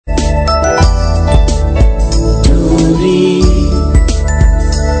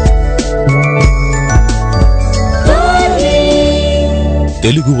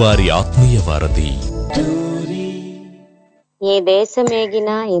తెలుగువారి ఆత్మీయ వారధి. ఏ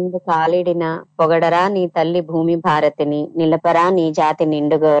దేశమేగినా ఎందు కాలిడినా పొగడరా నీ తల్లి భూమి భారతిని, నిలపరా నీ జాతి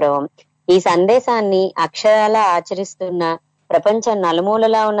నిండు గౌరవం. ఈ సందేశాన్ని అక్షరాల ఆచరిస్తున్న ప్రపంచ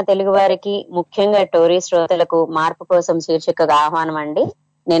నలుమూలలా ఉన్న తెలుగు వారికి, ముఖ్యంగా టోరీ శ్రోతలకు మార్పు కోసం శీర్షికగా ఆహ్వానం అండి.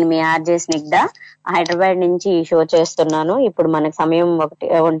 నేను మీ ఆర్జే స్నిగ్ధ, హైదరాబాద్ నుంచి ఈ షో చేస్తున్నాను. ఇప్పుడు మనకు సమయం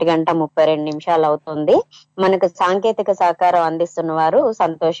 1:32 అవుతుంది. మనకు సాంకేతిక సహకారం అందిస్తున్న వారు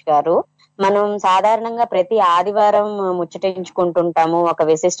సంతోష్ గారు. మనం సాధారణంగా ప్రతి ఆదివారం ముచ్చటించుకుంటుంటాము, ఒక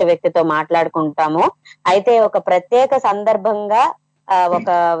విశిష్ట వ్యక్తితో మాట్లాడుకుంటాము. అయితే ఒక ప్రత్యేక సందర్భంగా ఒక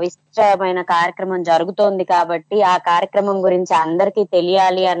విశిష్టమైన కార్యక్రమం జరుగుతోంది కాబట్టి ఆ కార్యక్రమం గురించి అందరికీ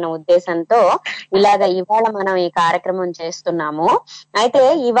తెలియాలి అన్న ఉద్దేశంతో ఇవాళ మనం ఈ కార్యక్రమం చేస్తున్నాము. అయితే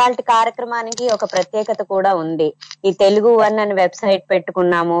ఇవాళ కార్యక్రమానికి ఒక ప్రత్యేకత కూడా ఉంది. ఈ తెలుగు వన్ అని వెబ్సైట్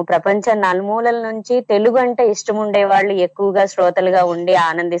పెట్టుకున్నాము. ప్రపంచ నలుమూలల నుంచి తెలుగు అంటే ఇష్టం ఉండే వాళ్ళు ఎక్కువగా శ్రోతలుగా ఉండి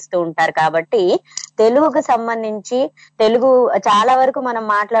ఆనందిస్తూ ఉంటారు. కాబట్టి తెలుగుకు సంబంధించి తెలుగు చాలా వరకు మనం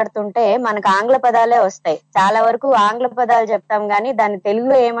మాట్లాడుతుంటే మనకు ఆంగ్ల పదాలే వస్తాయి. చాలా వరకు ఆంగ్ల పదాలు చెప్తాం కానీ దాన్ని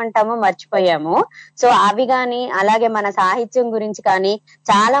తెలుగులో ఏమంటామో మర్చిపోయాము. సో అవి కానీ, అలాగే మన సాహిత్యం గురించి కానీ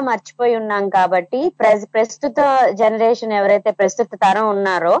చాలా మర్చిపోయి ఉన్నాం. కాబట్టి ప్రస్తుత జనరేషన్ ఎవరైతే ప్రస్తుత తరం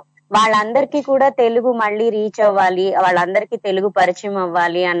ఉన్నారో వాళ్ళందరికీ కూడా తెలుగు మళ్ళీ రీచ్ అవ్వాలి, వాళ్ళందరికీ తెలుగు పరిచయం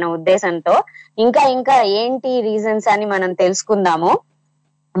అవ్వాలి అన్న ఉద్దేశంతో ఇంకా ఏంటి రీజన్స్ అని మనం తెలుసుకుందాము.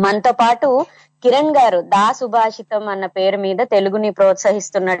 మనతో పాటు కిరణ్ గారు, దా సుభాషితం అన్న పేరు మీద తెలుగుని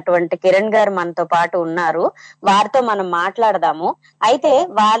ప్రోత్సహిస్తున్నటువంటి కిరణ్ గారు మనతో పాటు ఉన్నారు. వారితో మనం మాట్లాడదాము. అయితే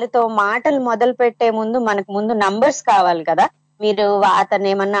వాళ్ళతో మాటలు మొదలు పెట్టే ముందు మనకు ముందు నంబర్స్ కావాలి కదా. మీరు అతను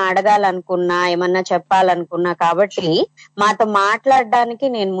ఏమన్నా అడగాలనుకున్నా, ఏమన్నా చెప్పాలనుకున్నా, కాబట్టి మాతో మాట్లాడడానికి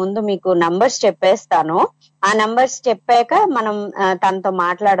నేను ముందు మీకు నంబర్స్ చెప్పేస్తాను. ఆ నంబర్స్ చెప్పాక మనం తనతో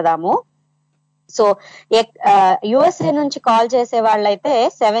మాట్లాడదాము. సో యుఎస్ఏ నుంచి కాల్ చేసే వాళ్ళైతే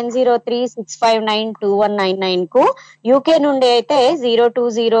 7036592199 కు, యూకే నుండి అయితే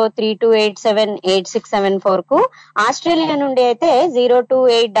 02032878674 కు, ఆస్ట్రేలియా నుండి అయితే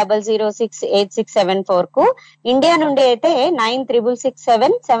 02800068674 కు, ఇండియా నుండి అయితే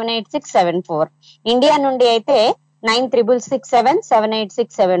 9667786774, ఇండియా నుండి అయితే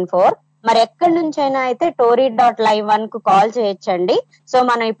 9667786774. మరి ఎక్కడి నుంచైనా అయితే tory.live1 కు కాల్ చేయొచ్చండి. సో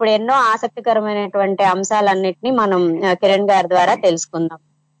మనం ఇప్పుడు ఎన్నో ఆసక్తికరమైనటువంటి అంశాలన్నిటినీ మనం కిరణ్ గారి ద్వారా తెలుసుకుందాం.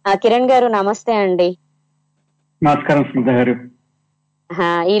 కిరణ్ గారు నమస్తే అండి. నమస్కారం స్మిత గారు.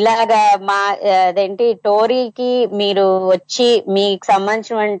 ఇలాగా అదేంటి టోరీకి మీరు వచ్చి మీకు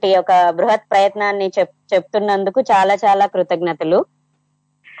సంబంధించినటువంటి ఒక బృహత్ ప్రయత్నాన్ని చెప్తున్నందుకు చాలా చాలా కృతజ్ఞతలు.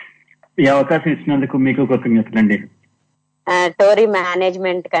 ఈ అవకాశం ఇచ్చినందుకు మీకు కృతజ్ఞతలండి. టోరీ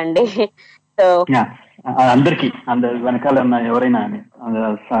మేనేజ్మెంట్ కండి. సో అందరికి, అందరి వెనకాల ఉన్న ఎవరైనా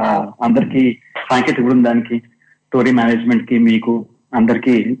అందరికి, సాంకేతిక బృందానికి, టోరీ మేనేజ్మెంట్ కి, మీకు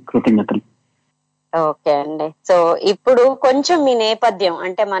అందరికి కృతజ్ఞతలు. ఓకే అండి. సో ఇప్పుడు కొంచెం మీ నేపథ్యం,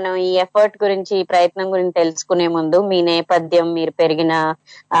 అంటే మనం ఈ ఎఫర్ట్ గురించి, ఈ ప్రయత్నం గురించి తెలుసుకునే ముందు మీ నేపథ్యం, మీరు పెరిగిన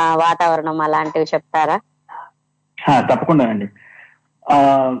వాతావరణం అలాంటివి చెప్తారా? తప్పకుండా అండి.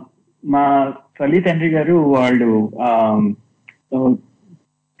 మా తల్లి తండ్రి గారు వాళ్ళు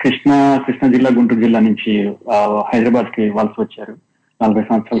కృష్ణా జిల్లా, గుంటూరు జిల్లా నుంచి హైదరాబాద్ కి వలస వచ్చారు 40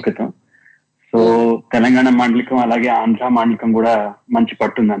 సంవత్సరాల క్రితం. సో తెలంగాణ మాండలికం అలాగే ఆంధ్ర మాండలికం కూడా మంచి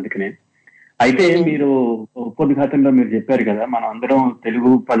పట్టుంది అందుకనే. అయితే మీరు ఉపోద్ఘాతంలో మీరు చెప్పారు కదా, మనం అందరం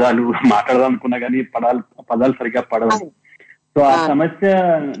తెలుగు పదాలు మాట్లాడదాం అనుకున్నా కానీ పదాలు సరిగ్గా పడవు. సో ఆ సమస్య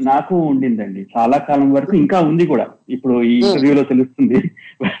నాకు ఉండిందండి చాలా కాలం వరకు, ఇంకా ఉంది కూడా. ఇప్పుడు ఈ ఇంటర్వ్యూలో తెలుస్తుంది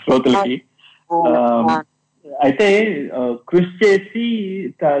శ్రోతలకి. అయితే కృషి చేసి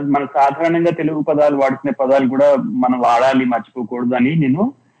మన సాధారణంగా తెలుగు పదాలు వాడుతున్న పదాలు కూడా మనం వాడాలి, మర్చిపోకూడదు అని నేను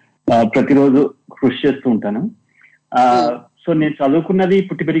ప్రతిరోజు కృషి చేస్తూ ఉంటాను. సో నేను చదువుకున్నది,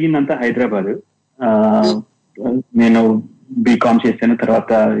 పుట్టి పెరిగిందంతా హైదరాబాద్. నేను బీకామ్ చేశాను,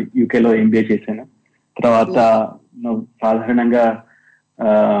 తర్వాత యూకేలో ఎంబీఏ చేశాను. తర్వాత సాధారణంగా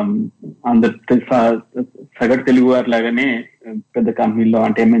సగటు తెలుగు వారి లాగానే పెద్ద కంపెనీలో,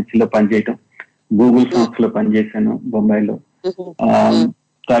 అంటే ఎంఎన్సీలో పనిచేయటం, గూగుల్ సంస్థలో పనిచేశాను బొంబాయిలో.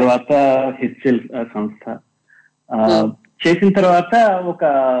 తర్వాత హెచ్ఎల్ సంస్థ చేసిన తర్వాత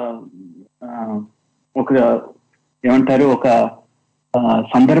ఒక ఏమంటారు, ఒక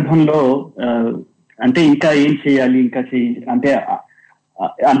సందర్భంలో అంటే ఇంకా ఏం చేయాలి,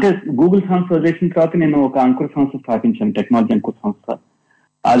 అంటే గూగుల్ సంస్థ వదిలేసిన తర్వాత నేను ఒక అంకుర సంస్థ స్థాపించాను, టెక్నాలజీ అంకుర సంస్థ.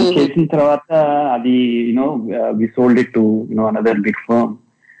 అది చేసిన తర్వాత అది వి sold it to another big firm.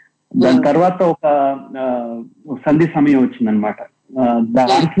 దాని తర్వాత ఒక సంధి సమయం వచ్చిందనమాట.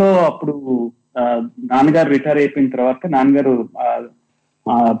 దాంట్లో అప్పుడు నాన్నగారు రిటైర్ అయిపోయిన తర్వాత, నాన్నగారు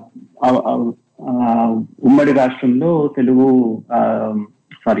ఉమ్మడి రాష్ట్రంలో తెలుగు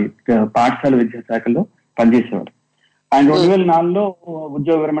పాఠశాల విద్యాశాఖలో పనిచేసేవారు. ఆయన 2004లో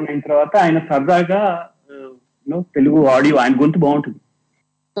ఉద్యోగ విరమణ అయిన తర్వాత ఆయన సరదాగా తెలుగు ఆడియో, ఆయన గొంతు బాగుంటుంది,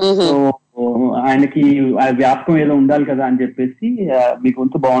 సో ఆయనకి ఆ వ్యాపకం ఏదో ఉండాలి కదా అని చెప్పేసి, మీ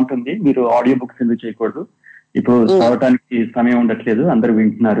గొంతు బాగుంటుంది, మీరు ఆడియో బుక్స్ ఎందుకు చేయకూడదు, ఇప్పుడు చదవటానికి సమయం ఉండట్లేదు, అందరూ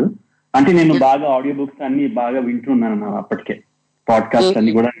వింటున్నారు అంటే. నేను బాగా ఆడియో బుక్స్ అన్ని బాగా వింటున్నాను అప్పటికే. పాడ్కాస్ట్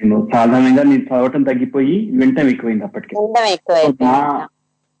అన్ని కూడా నేను సాధారణంగా నేను చదవటం తగ్గిపోయి వినటం ఎక్కువైంది అప్పటికే.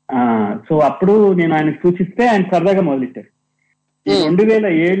 సో అప్పుడు నేను ఆయనకు సూచిస్తే ఆయన సరదాగా మొదలెట్టారు. ఈ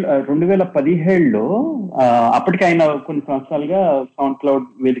 2017లో అప్పటికి ఆయన కొన్ని సంవత్సరాలుగా సౌండ్ క్లౌడ్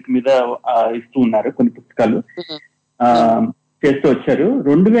వేదిక మీద ఇస్తూ ఉన్నారు, కొన్ని పుస్తకాలు చేస్తూ వచ్చారు.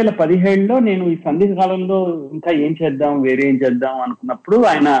 2017లో నేను ఈ సందేశ కాలంలో ఇంకా ఏం చేద్దాం, వేరే ఏం చేద్దాం అనుకున్నప్పుడు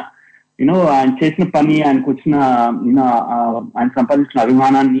ఆయన ఆయన చేసిన పని, ఆయనకు వచ్చిన ఆయన సంపాదించిన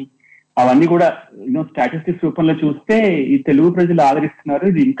అభిమానాన్ని అవన్నీ కూడా స్టాటిస్టిక్స్ రూపంలో చూస్తే ఈ తెలుగు ప్రజలు ఆదరిస్తున్నారు,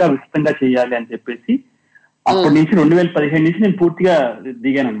 ఇది ఇంకా విస్తృతంగా చేయాలి అని చెప్పేసి అప్పటి నుంచి 2017 నుంచి నేను పూర్తిగా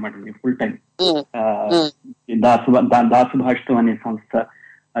దిగాను అనమాట. ఫుల్ టైం దాసు భాషితం అనే సంస్థ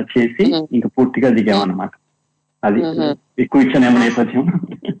చేసి ఇంకా పూర్తిగా దిగామన్నమాట. అది ఎక్కువ ఇచ్చానేమో నేపథ్యం.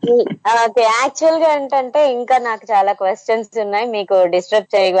 యాక్చువల్ గా ఏంటంటే ఇంకా నాకు చాలా క్వశ్చన్స్ ఉన్నాయి, మీకు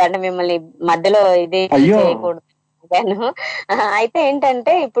డిస్టర్బ్ చేయకూడదు అంటే మిమ్మల్ని మధ్యలో ఇది చేయకూడదు. అయితే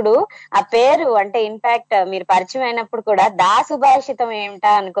ఏంటంటే ఇప్పుడు ఆ పేరు అంటే ఇన్ఫాక్ట్ మీరు పరిచయం అయినప్పుడు కూడా దాసు భాషితం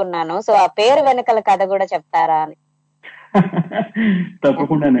ఏమిటా అనుకున్నాను. సో ఆ పేరు వెనకాల కథ కూడా చెప్తారా అని.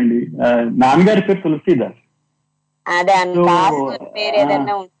 తప్పకుండానండి. నాన్నగారి పేరు తులసీదాస్. అదే దాసు పేరు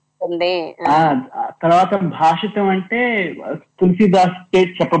ఏదైనా ఉంటుంది. తర్వాత భాషితం అంటే తులసీదాస్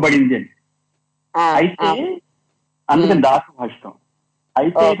పేరు చెప్పబడింది అని, అయితే అందుకని దాసు భాషితం.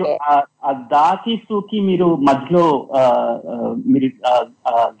 అయితే ఆ దాకి సూకి మీరు మధ్యలో మీరు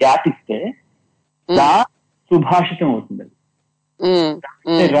గ్యాప్ ఇస్తే దా సుభాషితం అవుతుంది.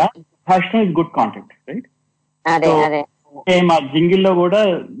 సుభాషితం ఇస్ గుడ్ కాంటెంట్, రైట్? మా జింగిల్లో కూడా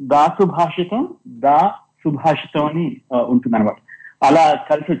దా సుభాషితం, దా సుభాషితం అని ఉంటుంది అనమాట. అలా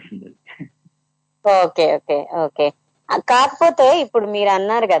కలిసి వచ్చింది. Okay okay okay. కాకపోతే ఇప్పుడు మీరు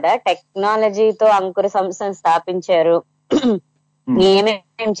అన్నారు కదా టెక్నాలజీతో అంకుర సంస్థను స్థాపించారు,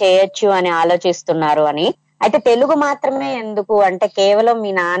 ఏమేం చేయొచ్చు అని ఆలోచిస్తున్నారు అని. అయితే తెలుగు మాత్రమే ఎందుకు అంటే కేవలం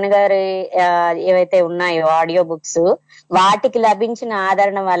మీ నాన్నగారి ఏవైతే ఉన్నాయో ఆడియో బుక్స్ వాటికి లభించిన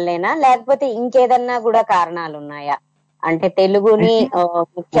ఆదరణ వల్లేనా, లేకపోతే ఇంకేదన్నా కూడా కారణాలు ఉన్నాయా? అంటే తెలుగుని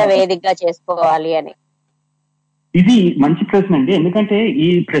ముఖ్య వేదికగా చేసుకోవాలి అని. ఇది మంచి ప్రశ్న అండి, ఎందుకంటే ఈ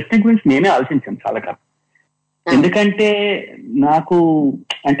ప్రశ్న గురించి నేనే ఆలోచించాను చాలా కాలం. ఎందుకంటే నాకు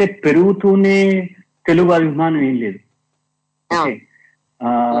అంటే పెరుగుతూనే తెలుగు అభిమానం ఏం లేదు.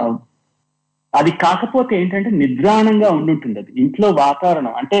 అది కాకపోతే ఏంటంటే నిద్రాణంగా ఉండుంటుంది అది ఇంట్లో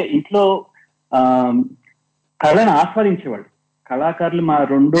వాతావరణం. అంటే ఇంట్లో కళను ఆస్వాదించేవాళ్ళు కళాకారులు. మా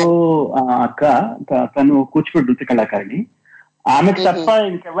రెండో అక్క తను కూచిపూడి నృత్య కళాకారిణి. ఆమెకు తప్ప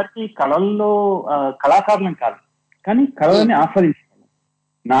ఇంకెవరికి కళల్లో కళాకారులం కాదు, కానీ కళలని ఆస్వాదించేవాళ్ళు.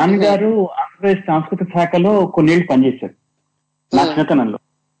 నాన్నగారు ఆంధ్రప్రదేశ్ సాంస్కృతిక శాఖలో కొన్నేళ్లు పనిచేశారు నా చిన్నతనంలో.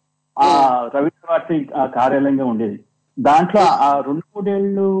 ఆ రవీంద్ర భారతి కార్యాలయంగా ఉండేది. దాంట్లో ఆ 2-3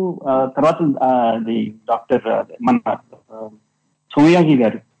 ఏళ్ళు తర్వాత అది డాక్టర్ మన సోమయాజీ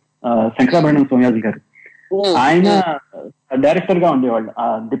గారు, శంకరాభరణం సోమయాజీ గారు, ఆయన డైరెక్టర్ గా ఉండేవాళ్ళు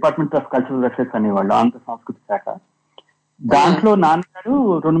డిపార్ట్మెంట్ ఆఫ్ కల్చరల్ అఫేర్స్ అనేవాళ్ళు ఆంధ్ర సాంస్కృతిక శాఖ. దాంట్లో నాన్నగారు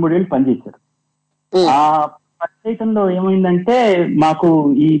 2-3 ఏళ్ళు పనిచేశారు. ఆ పనిచేయటంలో ఏమైందంటే మాకు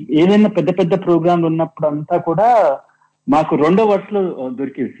ఈ ఏదైనా పెద్ద పెద్ద ప్రోగ్రాంలు ఉన్నప్పుడు అంతా కూడా మాకు 2వ వరుసలో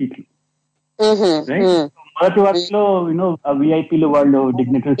దొరికేవి సీట్లు. మొదటి వరుసలో విఐపీలు వాళ్ళు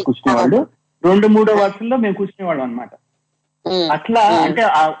డిగ్నిటరీస్ కూర్చునేవాళ్ళు, 2-3 వరుసల్లో మేము కూర్చునేవాళ్ళం అనమాట. అట్లా అంటే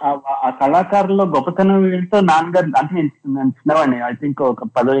ఆ కళాకారుల్లో గొప్పతనం ఏంటో నాన్నగారు అంటే నేను చిన్నవాడిని, ఐ థింక్ ఒక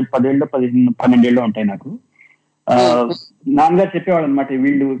 10-12 ఏళ్ళు ఉంటాయి నాకు. నాన్నగారు చెప్పేవాళ్ళు అనమాట,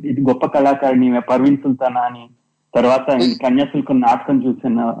 వీళ్ళు ఇది గొప్ప కళాకారిణి పర్వీన్ సుల్తానా అని. తర్వాత కన్యాశుల్కం నాటకం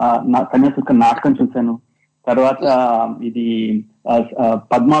చూశాను. తర్వాత ఇది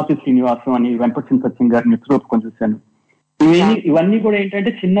పద్మావతి శ్రీనివాసం అని వెంపటి సత్యం గారి నిత్యరూపకం చూశాను. ఇవన్నీ కూడా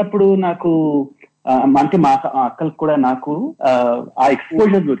ఏంటంటే చిన్నప్పుడు నాకు అంటే మా అక్కలకు కూడా నాకు ఆ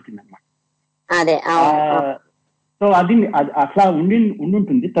ఎక్స్పోజర్ దొరికింది అనమాట. సో అది అట్లా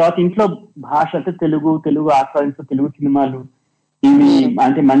ఉండుంటుంది. తర్వాత ఇంట్లో భాష అంటే తెలుగు ఆస్వాదించే తెలుగు సినిమాలు, ఇవి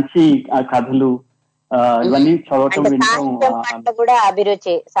అంటే మంచి కథలు, ఇవన్నీ చదవటం వినటం కూడా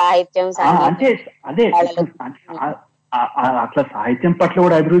అభిరుచి. సాహిత్యం అంటే అదే అట్లా సాహిత్యం పట్ల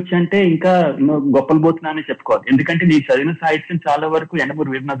కూడా అభిరుచి అంటే ఇంకా గొప్పలు పోతున్నానని చెప్పుకోవాలి. ఎందుకంటే నేను చదివిన సాహిత్యం చాలా వరకు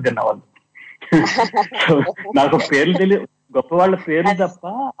యండమూరి వీరనాథ్ గారు వాళ్ళు. నాకు పేర్లు తెలియదు, గొప్ప వాళ్ళ పేర్లు తప్ప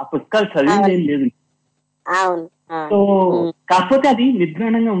ఆ పుస్తకాలు చదివింది ఏం లేదు. అవును. సో కాకపోతే అది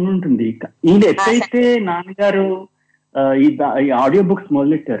నిద్రాణంగా ఉండుంటుంది. ఈయన ఎప్పుడైతే నాన్నగారు ఈ ఆడియో బుక్స్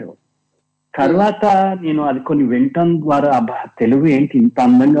మొదలెట్టారు, తర్వాత నేను అది కొన్ని వినటం ద్వారా అబ్బా తెలుగు ఏంటి ఇంత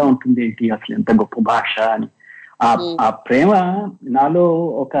అందంగా ఉంటుంది, ఏంటి అసలు ఎంత గొప్ప భాష అని ఆ ప్రేమ నాలో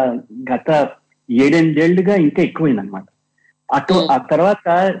ఒక గత 7-8 ఏళ్లుగా ఇంకా ఎక్కువైందనమాట. ఆ తర్వాత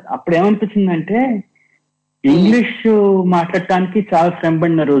అప్పుడు ఏమనిపించిందంటే ఇంగ్లీష్ మాట్లాడటానికి చాలా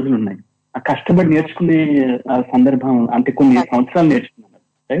శ్రమపడిన రోజులు ఉన్నాయి. ఆ కష్టపడి నేర్చుకునే సందర్భం అంటే కొన్ని సంవత్సరాలు నేర్చుకున్నాను.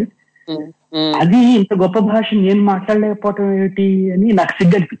 రైట్, అది ఇంత గొప్ప భాష నేను మాట్లాడలేకపోవటం ఏమిటి అని నాకు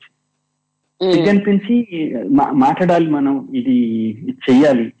సిగ్గనిపించి మాట్లాడాలి, మనం ఇది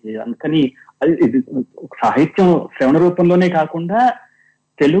చెయ్యాలి. అందుకని ఇది సాహిత్యం శ్రవణ రూపంలోనే కాకుండా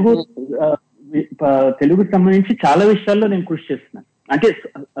తెలుగుకు సంబంధించి చాలా విషయాల్లో నేను కృషి చేస్తున్నాను. అంటే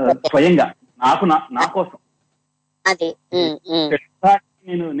స్వయంగా నా కోసం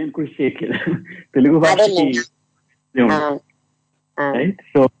నేను కృషి చేయట్లేదు, తెలుగు భాషకి. రైట్.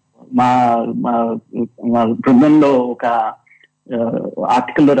 సో మా బృందంలో ఒక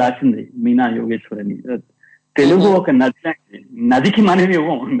ఆర్టికల్లో రాసింది మీనా యోగేశ్వరని, తెలుగు ఒక నది లాంటిది, నదికి మనం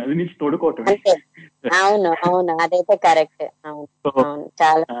ఇవ్వం, నది నుంచి తోడుకోవటం. అవును అవును, అదైతే కరెక్ట్.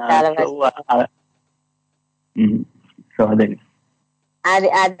 సో అదే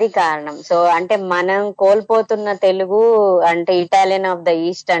అది కారణం. సో అంటే మనం కోల్పోతున్న తెలుగు అంటే ఇటాలియన్ ఆఫ్ ద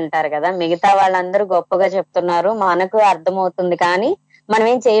ఈస్ట్ అంటారు కదా, మిగతా వాళ్ళందరూ గొప్పగా చెప్తున్నారు, మనకు అర్థమవుతుంది కానీ మనం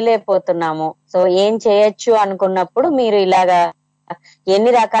ఏం చేయలేకపోతున్నాము. సో ఏం చేయొచ్చు అనుకున్నప్పుడు మీరు ఇలాగా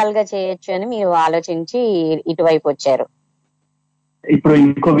ఎన్ని రకాలుగా చేయొచ్చు అని మీరు ఆలోచించి ఇటువైపు వచ్చారు. ఇప్పుడు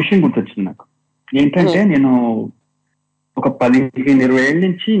ఇంకో విషయం గుర్తొచ్చింది నాకు. ఏంటంటే నేను ఒక 15-20 ఏళ్ళ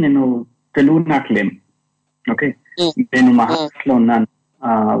నుంచి నేను తెలుగు నాటలేను. ఓకే, నేను మహారాష్ట్రలో ఉన్నాను,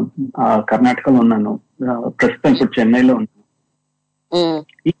 కర్ణాటకలో ఉన్నాను, ప్రస్తుతం ఇప్పుడు చెన్నైలో ఉన్నాను.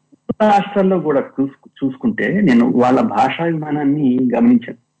 ఈ రాష్ట్రాల్లో కూడా చూసుకుంటే నేను వాళ్ళ భాషాభిమానాన్ని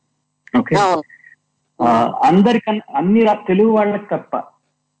గమనించాను. ఓకే, అందరికన్నా అన్ని తెలుగు వాళ్ళకి తప్ప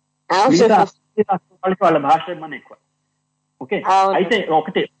మిగతా వాళ్ళకి వాళ్ళ భాషాభిమానం ఎక్కువ. ఓకే, అయితే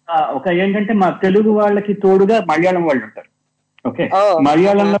ఏంటంటే మా తెలుగు వాళ్ళకి తోడుగా మలయాళం వాళ్ళు ఉంటారు. ఓకే,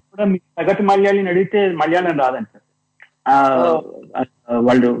 మలయాళంలో కూడా మీరు సగటు మలయాళిని అడిగితే మలయాళం రాదంటారు.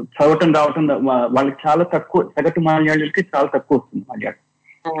 వాళ్ళు చదవటం రావటం వాళ్ళకి చాలా తక్కువ, సగటు మలయాళికి చాలా తక్కువ వస్తుంది మలయాళం.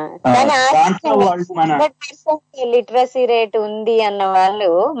 లిటరసీ రేట్ ఉంది అన్న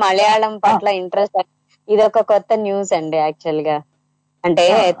వాళ్ళు మలయాళం పట్ల ఇంట్రెస్ట్, ఇది ఒక కొత్త న్యూస్ అండి యాక్చువల్ గా. అంటే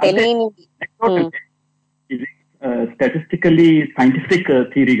తెలియని, ఇది స్టాటిస్టికల్లీ సైంటిఫిక్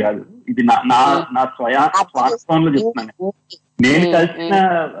థియరీ కాదు, ఇది నా స్వార్థంలో చెప్తున్నాను. నేను కలిసిన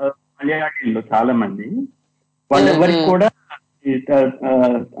మలయాళీల్లో చాలా మంది వాళ్ళెవరికి కూడా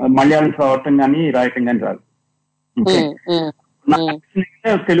మలయాళం చదవటం కానీ రాయటం కానీ రాదు.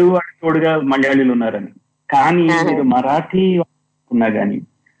 తెలుగు వాళ్ళకి తోడుగా మలయాళీలు ఉన్నారని. కానీ మీరు మరాఠీ ఉన్నా గానీ,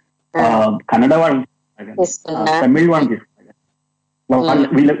 కన్నడ వాళ్ళు తమిళ వాళ్ళు తీసుకున్నా కానీ,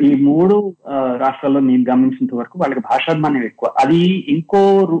 వీళ్ళ ఈ 3 రాష్ట్రాల్లో నేను గమనించినంత వరకు వాళ్ళకి భాషాభిమానం ఎక్కువ. అది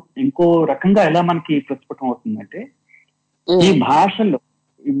ఇంకో రకంగా ఎలా మనకి ప్రస్ఫుటం అవుతుందంటే, ఈ భాష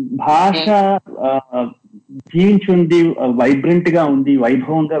జీవించి ఉంది, వైబ్రెంట్ గా ఉంది,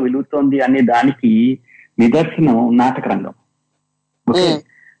 వైభవంగా వెలుగుతోంది అనే దానికి నిదర్శనం నాటక రంగం. ఓకే,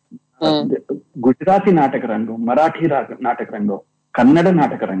 గుజరాతీ నాటక రంగం, మరాఠీ నాటక రంగం, కన్నడ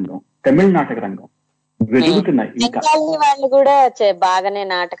నాటక రంగం, తమిళ నాటక రంగం వెలుగుతున్నాయి. ఇంకా వాళ్ళు కూడా బాగానే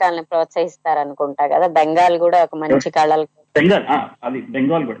నాటకాలను ప్రోత్సహిస్తారు అనుకుంటా కదా. బెంగాల్ కూడా ఒక మంచి కళలు. అది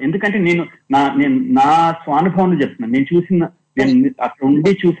బెంగాల్ కూడా, ఎందుకంటే నేను నా స్వానుభవం చెప్తున్నాను, నేను అక్కడ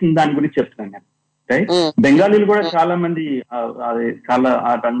ఉండి చూసిన దాని గురించి చెప్తున్నాను నేను. బెంగాలీలు కూడా చాలా మంది అది చాలా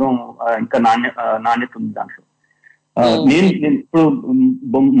ఆ రంగం ఇంకా నాణ్యత ఉంది దాంట్లో. నేను ఇప్పుడు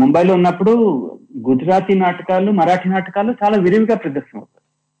ముంబైలో ఉన్నప్పుడు గుజరాతీ నాటకాలు, మరాఠీ నాటకాలు చాలా విరివిగా ప్రదర్శన అవుతాయి.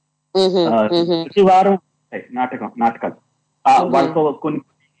 ప్రతి వారం నాటకాలు వాళ్ళతో కొన్ని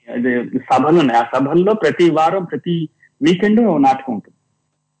సభలు ఉన్నాయి. ఆ సభల్లో ప్రతి వారం, ప్రతి వీకెండ్ నాటకం ఉంటుంది.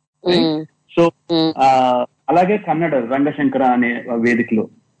 సో అలాగే కన్నడ రంగశంకర అనే వేదికలో,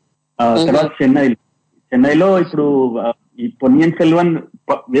 తర్వాత చెన్నైలో ఇప్పుడు ఈ పొన్నియిన్ సెల్వన్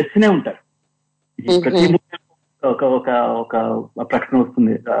వేస్తూనే ఉంటారు. ప్రతి ఒక ప్రకటన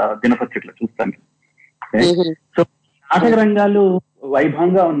వస్తుంది దినపత్రికలో, చూస్తాను. సో నాటక రంగాలు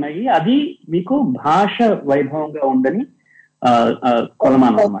వైభవంగా ఉన్నాయి. అది మీకు భాష వైభవంగా ఉందని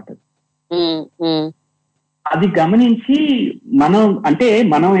కొలమానం అన్నమాట. అది గమనించి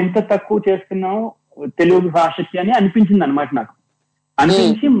మనం ఎంత తక్కువ చేస్తున్నాం తెలుగు భాషకి అని అనిపించింది అనమాట నాకు.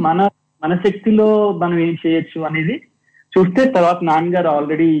 అనిపించి మన శక్తిలో మనం ఏం చేయొచ్చు అనేది చూస్తే, తర్వాత నాన్నగారు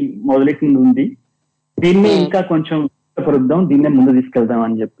ఆల్రెడీ మొదలెట్టింది ఉంది, దీన్ని ఇంకా కొంచెం పరుద్దాం, దీన్నే ముందు తీసుకెళ్దాం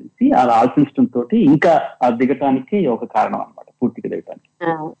అని చెప్పేసి అలా ఆలోచించడం తోటి ఇంకా ఆ దిగటానికి ఒక కారణం అనమాట, పూర్తిగా దిగటానికి.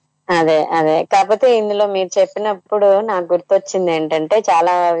 అదే అదే కాకపోతే ఇందులో మీరు చెప్పినప్పుడు నాకు గుర్తొచ్చింది ఏంటంటే,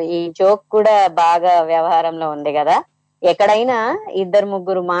 చాలా ఈ జోక్ కూడా బాగా వ్యవహారంలో ఉంది కదా. ఎక్కడైనా ఇద్దరు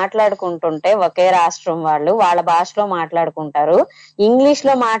ముగ్గురు మాట్లాడుకుంటుంటే ఒకే రాష్ట్రం వాళ్ళు వాళ్ళ భాషలో మాట్లాడుకుంటారు, ఇంగ్లీష్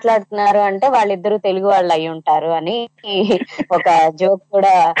లో మాట్లాడుతున్నారు అంటే వాళ్ళిద్దరూ తెలుగు వాళ్ళు అయి ఉంటారు అని ఒక జోక్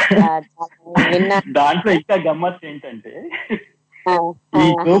కూడా విన్నా. దాంట్లో ఇంకా గమ్మత్ ఏంటంటే, ఈ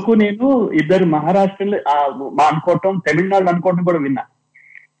జోకు నేను ఇద్దరు మహారాష్ట్రలో అనుకోవటం, తమిళనాడు అనుకోవటం కూడా విన్నా.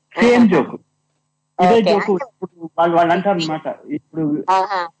 సేమ్ జోకు, ఇదే జోకు. ఇప్పుడు వాళ్ళు అంటారు అనమాట, ఇప్పుడు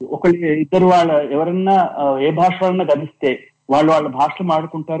ఇద్దరు ఎవరన్నా ఏ భాష వాళ్ళన్నా కలిస్తే వాళ్ళ భాషలో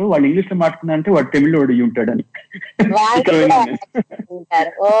మాట్లాడుకుంటారు, వాళ్ళు ఇంగ్లీష్ లో మాట్లాడుకున్నారంటే వాడు తమిళ వాడు ఉంటాడని.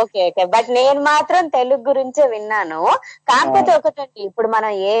 ఓకే ఓకే, బట్ నేను మాత్రం తెలుగు గురించే విన్నాను. కాకపోతే ఒకటండి, ఇప్పుడు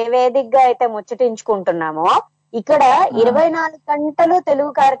మనం ఏ వేదికగా అయితే ముచ్చటించుకుంటున్నామో ఇక్కడ 24 గంటలు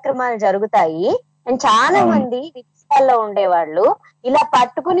తెలుగు కార్యక్రమాలు జరుగుతాయి. అండ్ చాలా మంది విదేశాల్లో ఉండేవాళ్ళు ఇలా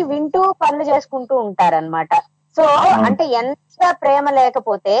పట్టుకుని వింటూ పనులు చేసుకుంటూ ఉంటారన్నమాట. సో అంటే ఎంత ప్రేమ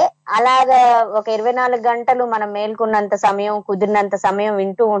లేకపోతే అలాగా ఒక 24 గంటలు మనం మేల్కొన్నంత సమయం, కుదిరినంత సమయం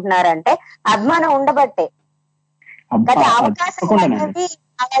వింటూ ఉంటున్నారంటే అభిమానం ఉండబట్టే. కానీ అవకాశం అనేది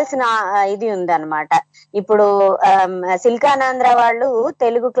కావాల్సిన ఇది ఉందన్నమాట. ఇప్పుడు సిల్కానాంధ్ర వాళ్ళు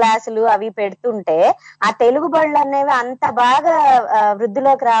తెలుగు క్లాసులు అవి పెడుతుంటే ఆ తెలుగు బళ్ళు అనేవి అంత బాగా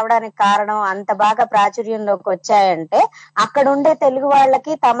వృద్ధిలోకి రావడానికి కారణం, అంత బాగా ప్రాచుర్యంలోకి వచ్చాయంటే అక్కడ ఉండే తెలుగు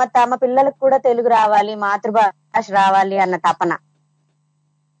వాళ్ళకి తమ పిల్లలకు కూడా తెలుగు రావాలి, మాతృభాష రావాలి అన్న తపన.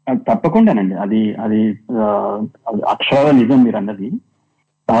 తప్పకుండానండి, అది అది అక్షరాల నిజం మీరు అన్నది.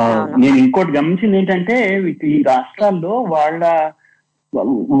 నేను ఇంకోటి గమనించింది ఏంటంటే, ఈ రాష్ట్రాల్లో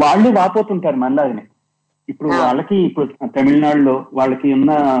వాళ్ళు వాపోతుంటారు మనలాగనే. ఇప్పుడు వాళ్ళకి, ఇప్పుడు తమిళనాడులో వాళ్ళకి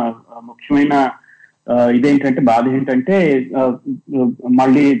ఉన్న ముఖ్యమైన ఇదేంటంటే, బాధ ఏంటంటే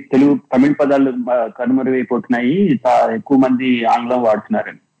మళ్ళీ తమిళ పదాలు కనుమరుగైపోతున్నాయి, ఎక్కువ మంది ఆంగ్లం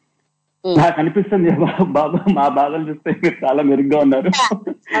వాడుతున్నారని. నాకు అనిపిస్తుంది బాబా మా బాధలు చూస్తే మీరు చాలా మెరుగ్గా ఉన్నారు.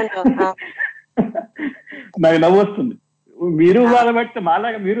 నాకు నవ్వు వస్తుంది. మీరు బాధపడితే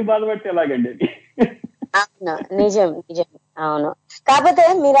మాలాగా మీరు బాధపడితే ఎలాగండి? అవును, నిజం నిజం. అవును, కాకపోతే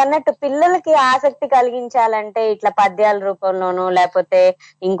మీరు అన్నట్టు పిల్లలకి ఆసక్తి కలిగించాలంటే ఇట్లా పద్యాల రూపంలోనో లేకపోతే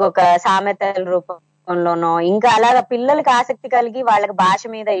ఇంకొక సామెతల రూపంలోనో, ఇంకా అలాగా పిల్లలకి ఆసక్తి కలిగి వాళ్ళకి భాష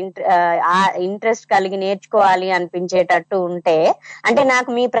మీద ఇంట్రెస్ట్ కలిగి నేర్చుకోవాలి అనిపించేటట్టు ఉంటే, అంటే నాకు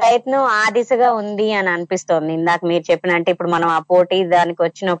మీ ప్రయత్నం ఆ దిశగా ఉంది అని అనిపిస్తోంది. ఇందాక మీరు చెప్పినట్టు ఇప్పుడు మనం ఆ పోటీ దానికి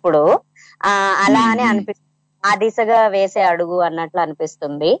వచ్చినప్పుడు అలా అని అనిపిస్తుంది, ఆ దిశగా వేసే అడుగు అన్నట్లు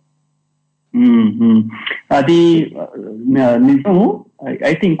అనిపిస్తుంది. అది నిజం.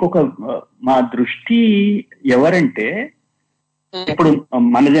 అయితే ఇంకొక మా దృష్టి ఎవరంటే, ఇప్పుడు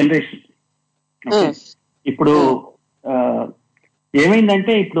మన జనరేషన్ ఇప్పుడు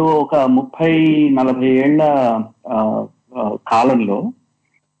ఏమైందంటే, ఇప్పుడు ఒక 30-40 ఏళ్ల కాలంలో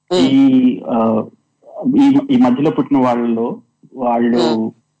ఈ మధ్యలో పుట్టిన వాళ్ళు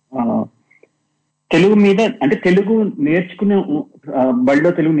తెలుగు మీద, అంటే తెలుగు నేర్చుకునే బడిలో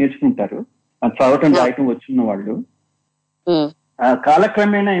తెలుగు నేర్చుకుంటారు, చదవటం రాయటం వచ్చిన వాళ్ళు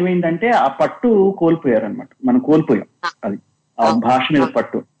కాలక్రమేణా ఏమైందంటే ఆ పట్టు కోల్పోయారు అనమాట. మనం కోల్పోయాం అది, ఆ భాష మీద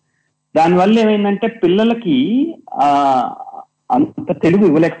పట్టు. దానివల్ల ఏమైందంటే పిల్లలకి అంత తెలుగు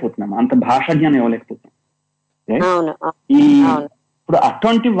ఇవ్వలేకపోతున్నాం, అంత భాషా జ్ఞానం ఇవ్వలేకపోతున్నాం. ఇప్పుడు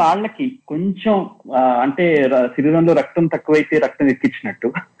అటువంటి వాళ్ళకి కొంచెం అంటే శరీరంలో రక్తం తక్కువైతే రక్తం ఎక్కించినట్టు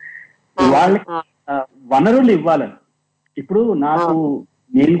వాళ్ళకి వనరులు ఇవ్వాలని. ఇప్పుడు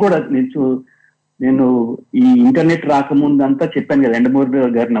నేను ఈ ఇంటర్నెట్ రాకముందు అంతా చెప్పాను కదా, ఎండమూరి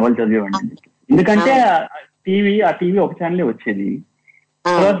గారి నవలు చదివేవాడిని. ఎందుకంటే ఆ టీవీ ఒక ఛానలే వచ్చేది.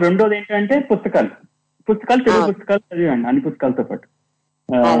 తర్వాత రెండోది ఏంటంటే పుస్తకాలు తెలుగు పుస్తకాలు చదివాను, అన్ని పుస్తకాలతో పాటు.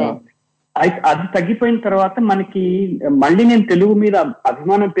 అది తగ్గిపోయిన తర్వాత మనకి మళ్ళీ నేను తెలుగు మీద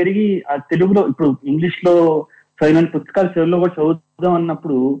అభిమానం పెరిగి ఆ తెలుగులో, ఇప్పుడు ఇంగ్లీష్ లో చదివిన పుస్తకాలు తెలుగులో కూడా చదువుదాం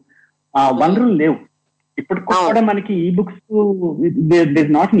అన్నప్పుడు ఆ వనరులు లేవు. ఇప్పుడు కూడా మనకి ఈ books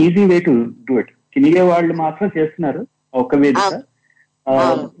this not easy way to do it. Kinige వాళ్ళు మాత్రం చేస్తున్నారు ఒక వేదిక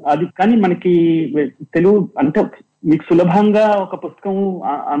అది, కానీ మనకి తెలుగు అంటే మీకు సులభంగా ఒక పుస్తకం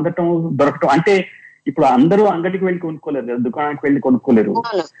అందటం దొరకటం అంటే, ఇప్పుడు అందరూ అంగడికి వెళ్ళి కొనుక్కోలేరు, దుకాణానికి వెళ్ళి కొనుక్కోలేరు,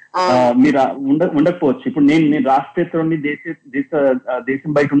 మీరు ఉండకపోవచ్చు. ఇప్పుడు నేను రాష్ట్రేతరుని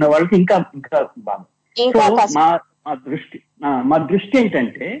దేశం బయట ఉన్న వాళ్ళకి ఇంకా బాగా. సో మా దృష్టి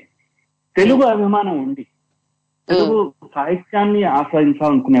ఏంటంటే, తెలుగు అభిమానం ఉండి తెలుగు సాహిత్యాన్ని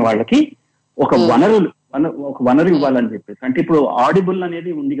ఆస్వాదించాలనుకునే వాళ్ళకి ఒక వనరు ఇవ్వాలని చెప్పేసి. అంటే ఇప్పుడు ఆడిబుల్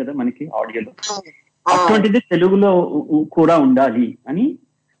అనేది ఉంది కదా మనకి ఆడియోలో, అటువంటిది తెలుగులో కూడా ఉండాలి అని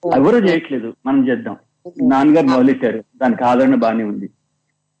ఎవరు చేయట్లేదు, మనం చేద్దాం. నాన్నగారు మొదలెట్టారు, దానికి ఆదరణ బాగానే ఉంది.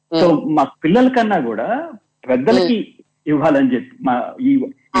 సో మా పిల్లల కన్నా కూడా పెద్దలకి ఇవ్వాలని చెప్పి ఈ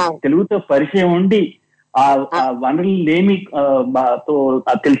తెలుగుతో పరిచయం ఉండి ఆ వనరులు లేమి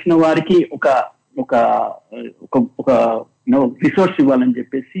తెలిసిన వారికి ఒక ఒక ఒక రిసోర్స్ ఇవ్వాలని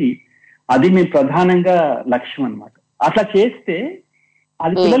చెప్పేసి అది మేము ప్రధానంగా లక్ష్యం అన్నమాట. అట్లా చేస్తే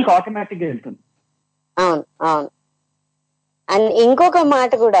అది పిల్లలకి ఆటోమేటిక్ గా వెళ్తుంది. అవును అవును. అండ్ ఇంకొక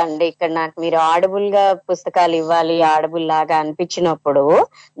మాట కూడా అండి, ఇక్కడ నాకు మీరు ఆడబుల్ గా పుస్తకాలు ఇవ్వాలి ఆడబుల్ లాగా అనిపించినప్పుడు,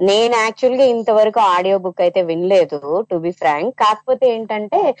 నేను యాక్చువల్ గా ఇంతవరకు ఆడియో బుక్ అయితే వినలేదు టు బి ఫ్రాంక్. కాకపోతే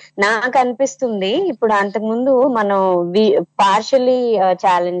ఏంటంటే నాకు అనిపిస్తుంది, ఇప్పుడు అంతకుముందు మనం పార్షియలీ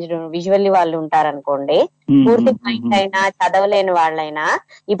ఛాలెంజ్డ్ విజువల్లీ వాళ్ళు ఉంటారనుకోండి, పూర్తి మైండ్ అయినా చదవలేని వాళ్ళైనా,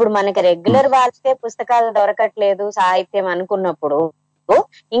 ఇప్పుడు మనకి రెగ్యులర్ వాళ్ళకే పుస్తకాలు దొరకట్లేదు సాహిత్యం అనుకున్నప్పుడు,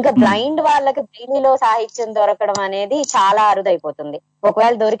 ఇంకా బ్లైండ్ వాళ్ళకి బ్రెయిలీలో సాహిత్యం దొరకడం అనేది చాలా అరుదైపోతుంది.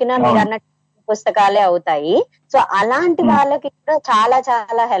 ఒకవేళ దొరికినా మీరు అన్నట్టు పుస్తకాలే అవుతాయి. సో అలాంటి వాళ్ళకి కూడా చాలా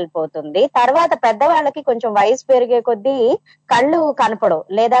చాలా హెల్ప్ అవుతుంది. తర్వాత పెద్దవాళ్ళకి కొంచెం వయసు పెరిగే కొద్దీ కళ్ళు కనపడవు,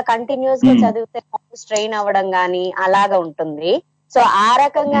 లేదా కంటిన్యూస్ గా చదివితే స్ట్రెయిన్ అవ్వడం గానీ అలాగా ఉంటుంది. సో ఆ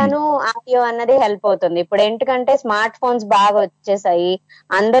రకంగాను ఆడియో అన్నది హెల్ప్ అవుతుంది. ఇప్పుడు ఎందుకంటే స్మార్ట్ ఫోన్స్ బాగా వచ్చేసాయి,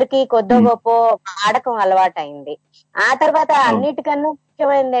 అందరికి కొద్దో గొప్ప ఆడకం అలవాటైంది. ఆ తర్వాత అన్నిటికన్నా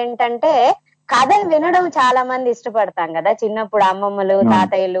ముఖ్యమైనది ఏంటంటే కథలు వినడం చాలా మంది ఇష్టపడతాం కదా. చిన్నప్పుడు అమ్మమ్మలు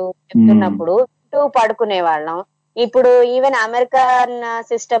తాతయ్యలు చెప్తున్నప్పుడు వింటూ పడుకునే వాళ్ళం. ఇప్పుడు ఈవెన్ అమెరికన్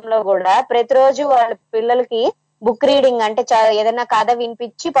సిస్టమ్ లో కూడా ప్రతిరోజు వాళ్ళ పిల్లలకి బుక్ రీడింగ్ అంటే ఏదైనా కథ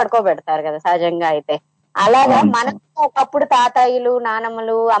వినిపించి పడుకోబెడతారు కదా సహజంగా. అయితే అలాగా మనం ఒకప్పుడు తాతయ్యలు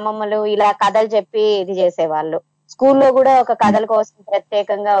నానమ్మలు అమ్మమ్మలు ఇలా కథలు చెప్పి ఇది చేసేవాళ్ళు. స్కూల్లో కూడా ఒక కథల కోసం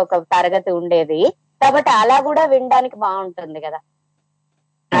ప్రత్యేకంగా ఒక తరగతి ఉండేది, కాబట్టి అలా కూడా వినడానికి బాగుంటుంది కదా.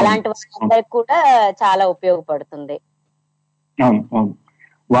 అలాంటి వాళ్ళందరికి కూడా చాలా ఉపయోగపడుతుంది.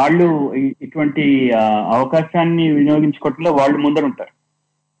 వాళ్ళు ఇటువంటి అవకాశాన్ని వినియోగించుకోవడంలో వాళ్ళు ముందర ఉంటారు.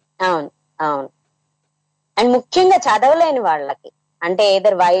 అవును అవును. అండ్ ముఖ్యంగా చదవలేని వాళ్ళకి, అంటే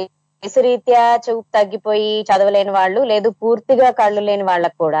ఏదర్ వయసు రీత్యా చూపు తగ్గిపోయి చదవలేని వాళ్ళు, లేదు పూర్తిగా కళ్ళు లేని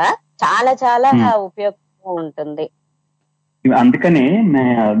వాళ్ళకు కూడా చాలా చాలా ఉపయోగంగా ఉంటుంది. అందుకనే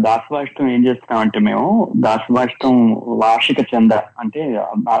దాసవాష్టం ఏం చేస్తున్నామంటే, మేము దాసవాష్టం వార్షిక చందా అంటే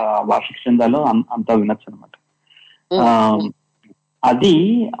వార్షిక చందాలో అంతా వినొచ్చు అనమాట. అది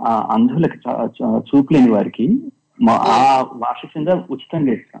అంధులకి చూపులేని వారికి ఆ వార్షిక చందా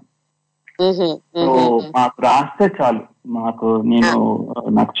ఉచితంగా ఇస్తాం. సో మాకు రాస్తే చాలు,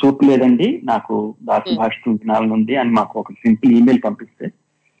 నాకు చూపు లేదండి, నాకు దాసభాషితం వినాలనుంది అని మాకు ఒక సింపుల్ ఈమెయిల్ పంపిస్తే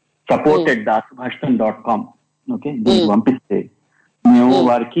support@dasabhashtam.com ఓకే, దీనికి పంపిస్తే మేము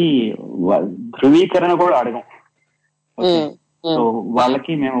వారికి ధృవీకరణ కూడా అడగం. సో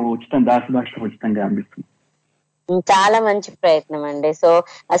వాళ్ళకి మేము దాసభాషం ఉచితంగా అందిస్తాం. చాలా మంచి ప్రయత్నం అండి. సో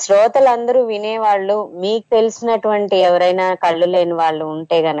ఆ శ్రోతలందరూ వినేవాళ్ళు, మీకు తెలిసినటువంటి ఎవరైనా కళ్ళు లేని వాళ్ళు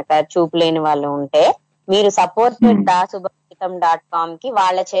ఉంటే గనక, చూపు లేని వాళ్ళు ఉంటే, మీరు support@dasabhashtam.com కి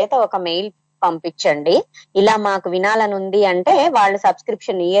వాళ్ళ చేత ఒక మెయిల్ పంపించండి. ఇలా మాకు వినాలని ఉంది అంటే వాళ్ళు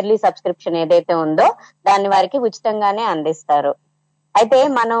సబ్స్క్రిప్షన్, ఇయర్లీ సబ్స్క్రిప్షన్ ఏదైతే ఉందో దాన్ని వారికి ఉచితంగానే అందిస్తారు. అయితే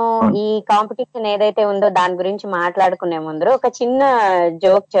మనం ఈ కాంపిటీషన్ ఏదైతే ఉందో దాని గురించి మాట్లాడుకునే ముందు ఒక చిన్న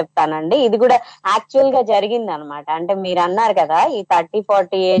జోక్ చెప్తానండి. ఇది కూడా యాక్చువల్ గా జరిగింది అనమాట. అంటే మీరు అన్నారు కదా, ఈ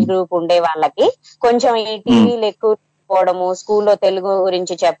 30-40 ఏజ్ గ్రూప్ ఉండే వాళ్ళకి కొంచెం ఈ టీవీలు ఎక్కువ పోవడము, స్కూల్లో తెలుగు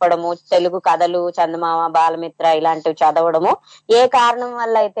గురించి చెప్పడము, తెలుగు కథలు, చందమామ, బాలమిత్ర ఇలాంటివి చదవడము, ఏ కారణం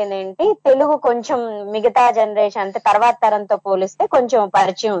వల్ల అయితేనేంటి తెలుగు కొంచెం మిగతా జనరేషన్ అంటే తర్వాత తరంతో పోలిస్తే కొంచెం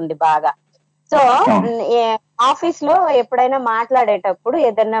పరిచయం ఉంది బాగా. సో ఆఫీస్ లో ఎప్పుడైనా మాట్లాడేటప్పుడు,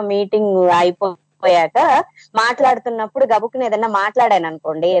 ఏదైనా మీటింగ్ అయిపోయాక మాట్లాడుతున్నప్పుడు గబుక్కుని ఏదైనా మాట్లాడాను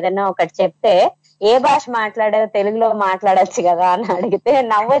అనుకోండి, ఏదైనా ఒకటి చెప్తే ఏ భాష మాట్లాడారో తెలుగులో మాట్లాడచ్చు కదా అని అడిగితే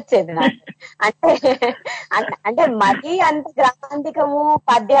నవ్వొచ్చేది నాకు. అంటే మరీ అంత గ్రాంధికము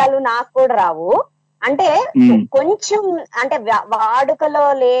పద్యాలు నాకు కూడా రావు. అంటే కొంచెం అంటే వాడుకలో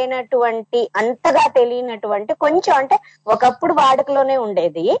లేనటువంటి, అంతగా తెలియనటువంటి కొంచెం, అంటే ఒకప్పుడు వాడుకలోనే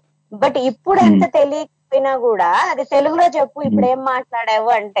ఉండేది, బట్ ఇప్పుడు ఎంత తెలియకపోయినా కూడా అది తెలుగులో చెప్పు ఇప్పుడు ఏం మాట్లాడావు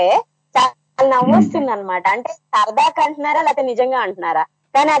అంటే చాలా నవ్వొస్తుంది అనమాట. అంటే సరదాగా అంటున్నారా లేకపోతే నిజంగా అంటున్నారా,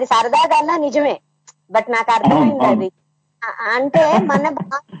 కానీ అది సరదాగా అన్నా నిజమే. బట్ నాకు అర్థమైంది అది. అంటే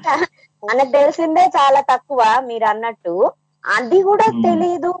మనకు తెలిసిందే చాలా తక్కువ మీరు అన్నట్టు, అది కూడా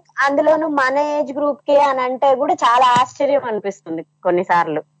తెలీదు, అందులోనూ మన ఏజ్ గ్రూప్ కి అని అంటే కూడా చాలా ఆశ్చర్యం అనిపిస్తుంది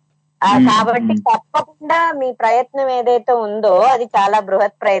కొన్నిసార్లు. కాబట్టి తప్పకుండా మీ ప్రయత్నం ఏదైతే ఉందో అది చాలా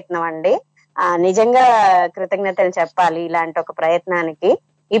బృహత్ ప్రయత్నం అండి. నిజంగా కృతజ్ఞతలు చెప్పాలి ఇలాంటి ఒక ప్రయత్నానికి.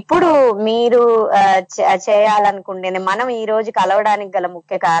 ఇప్పుడు మీరు చేయాలనుకుంటే, మనం ఈ రోజు కలవడానికి గల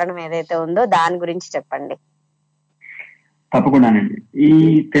ముఖ్య కారణం ఏదైతే ఉందో దాని గురించి చెప్పండి. తప్పకుండానండి. ఈ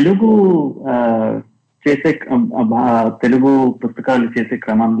తెలుగు చేసే తెలుగు పుస్తకాలు చేసే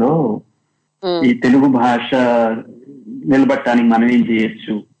క్రమంలో ఈ తెలుగు భాష నిలబట్టడానికి మనం ఏం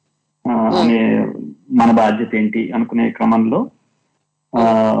చేయొచ్చు అనే మన బాధ్యత ఏంటి అనుకునే క్రమంలో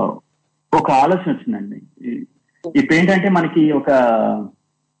ఒక ఆలోచన వచ్చిందండి. ఇప్పుడు ఏంటంటే మనకి ఒక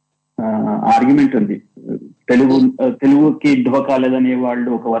ఆర్గ్యుమెంట్ ఉంది, తెలుగుకి ఢోకా లేదనే వాళ్ళు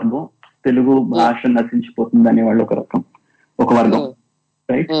ఒక వర్గం, తెలుగు భాష నశించిపోతుంది అనే వాళ్ళు ఒక వర్గం,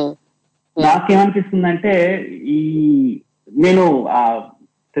 రైట్? నాకేమనిపిస్తుందంటే నేను ఆ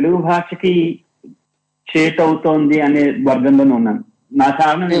తెలుగు భాషకి చేటవుతోంది అనే వర్గంలోనే ఉన్నాను. నా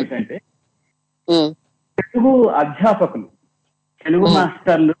కారణం ఏమిటంటే తెలుగు అధ్యాపకులు, తెలుగు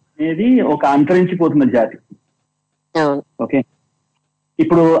మాస్టర్లు అనేది ఒక అంతరించిపోతున్న జాతి. ఓకే,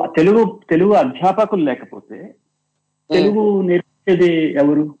 ఇప్పుడు తెలుగు అధ్యాపకులు లేకపోతే తెలుగు నేర్పించేది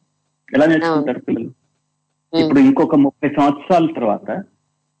ఎవరు? ఎలా నేర్చుకుంటారు పిల్లలు? ఇప్పుడు ఇంకొక 30 సంవత్సరాల తర్వాత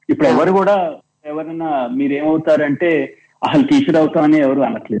ఇప్పుడు ఎవరు కూడా ఎవరైనా మీరేమవుతారంటే అసలు టీచర్ అవుతామని ఎవరు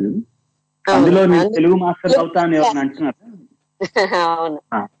అనట్లేదు. అందులో నేను తెలుగు మాస్టర్ అవుతా అని ఎవరు అంటున్నారు.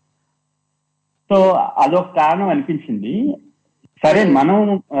 సో అదొక కారణం అనిపించింది. సరే, మనం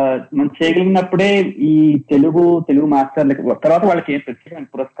చేయగలిగినప్పుడే ఈ తెలుగు మాస్టర్లకి తర్వాత వాళ్ళకి ఏం ప్రత్యేకమైన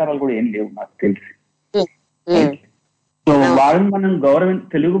పురస్కారాలు కూడా ఏం లేవు నాకు తెలిసి. సో వాళ్ళని మనం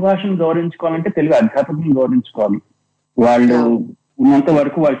తెలుగు భాషను గౌరవించుకోవాలంటే తెలుగు అధ్యాపకులను గౌరవించుకోవాలి. వాళ్ళు ఉన్నంత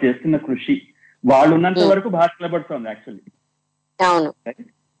వరకు వాళ్ళు చేస్తున్న కృషి, వాళ్ళు ఉన్నంత వరకు భాష నిలబడుతుంది యాక్చువల్లీ.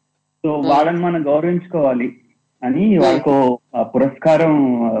 సో వాళ్ళని మనం గౌరవించుకోవాలి అని వాళ్ళకు పురస్కారం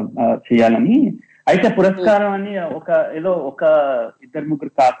చేయాలని. అయితే పురస్కారం అని ఏదో ఒక 2-3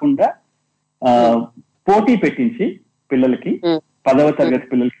 కాకుండా పోటీ పెట్టించి పిల్లలకి 10వ తరగతి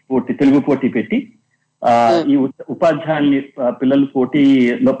పిల్లలకి తెలుగు పోటీ పెట్టి ఈ ఉపాధ్యాయుల్ని పిల్లలు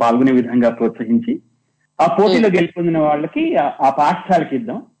పోటీలో పాల్గొనే విధంగా ప్రోత్సహించి ఆ పోటీలో గెలుపొందిన వాళ్ళకి ఆ పాఠశాలకి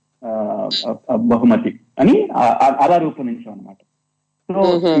ఇద్దాం బహుమతి అని అలా రూపొందించాం అనమాట. సో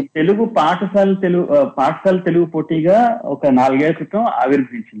ఈ తెలుగు పాఠశాల తెలుగు పోటీగా ఒక 4 ఏళ్ల క్రితం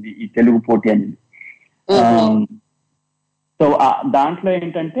ఆవిర్భవించింది ఈ తెలుగు పోటీ అనేది. సో దాంట్లో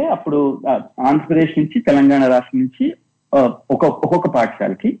ఏంటంటే అప్పుడు ఆంధ్రప్రదేశ్ నుంచి తెలంగాణ రాష్ట్రం నుంచి ఒక్కొక్క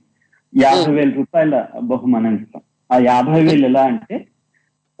పాఠశాలకి 50,000 రూపాయల బహుమానం ఇస్తాం. ఆ 50,000 ఎలా అంటే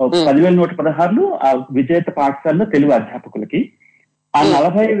 10,116 ఆ విజేత పాఠశాలలో తెలుగు అధ్యాపకులకి, ఆ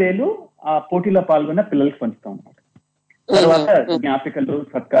 40,000 ఆ పోటీలో పాల్గొన్న పిల్లలకి పంచుతాం అన్నమాట. తర్వాత జ్ఞాపికలు,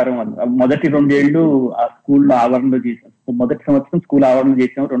 సత్కారం. మొదటి 2 ఏళ్లు ఆ స్కూల్లో ఆవరణలో చేసాం. మొదటి సంవత్సరం స్కూల్ ఆవరణలో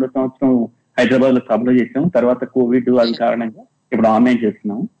చేసాం, 2వ సంవత్సరం హైదరాబాద్ లో సభలో చేసాం. తర్వాత కోవిడ్ అది కారణంగా ఇప్పుడు ఆన్లైన్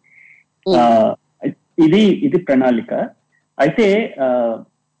చేస్తున్నాము. ఇది ప్రణాళిక. అయితే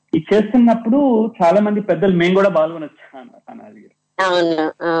ఇది చేస్తున్నప్పుడు చాలా మంది పెద్దలు మేము కూడా పాల్గొనొచ్చు అన్నది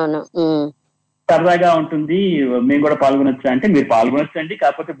సరదాగా ఉంటుంది. మేము కూడా పాల్గొనొచ్చా అంటే మీరు పాల్గొనొచ్చండి,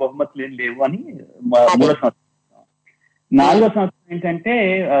 కాకపోతే బహుమతులు ఏం లేవు అని 3వ సంవత్సరం. 4వ సంవత్సరం ఏంటంటే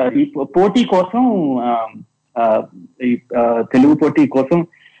ఈ పోటీ కోసం, ఈ తెలుగు పోటీ కోసం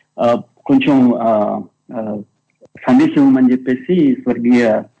కొంచెం సందేశం ఇవ్వమని చెప్పేసి స్వర్గీయ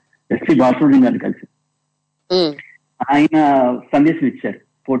ఎస్పి బాలసుబ్రహ్మణ్యం గారిని కలిసి ఆయన సందేశం ఇచ్చారు.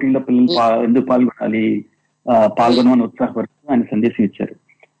 పోటీల్లో పిల్లలు ఎందుకు పాల్గొనాలి, పాల్గొనమని ఉత్సాహపడుతూ ఆయన సందేశం ఇచ్చారు.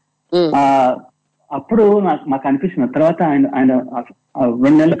 అప్పుడు మాకు అనిపిస్తుంది. తర్వాత ఆయన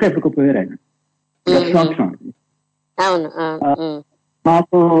 2 నెలలకు ఎప్పుడుకోపోయారు ఆయన, గత సంవత్సరం.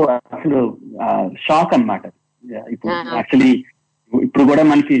 మాకు అసలు షాక్ అన్నమాట. ఇప్పుడు యాక్చువల్లీ ఇప్పుడు కూడా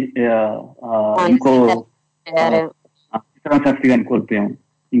మనకి ఇంకో శాస్త్రి గారిని కోల్పోయాం,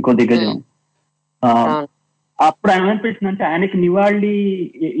 ఇంకో దిగ్గజం. అప్పుడు ఆయన అనిపిస్తుందంటే ఆయనకి నివాళి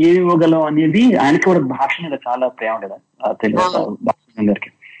ఏమి ఇవ్వగలం అనేది. ఆయనకి కూడా భాష మీద చాలా ప్రేమ కదా తెలుగు భాష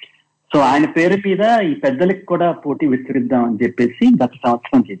గారికి. సో ఆయన పేరు మీద ఈ పెద్దలకి కూడా పోటీ విస్తరిద్దాం అని చెప్పేసి గత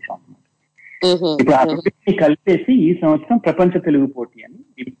సంవత్సరం చేశాం అన్నమాట. ఇప్పుడు ఆ రెండింటిని కలిపేసి ఈ సంవత్సరం ప్రపంచ తెలుగు పోటీ అని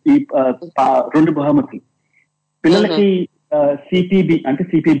ఈ 2 బహుమతులు పిల్లలకి. సిపిబి అంటే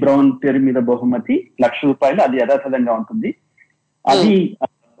సిపి బ్రౌన్ పేరు మీద బహుమతి ₹1,00,000. అది యథాతథంగా ఉంటుంది. అది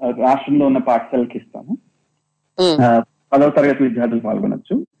రాష్ట్రంలో ఉన్న పాఠశాలకి ఇస్తాము. 10వ తరగతి విద్యార్థులు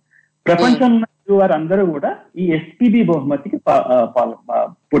పాల్గొనొచ్చు. ప్రపంచంలో వారందరూ కూడా ఈ ఎస్పీబి బహుమతికి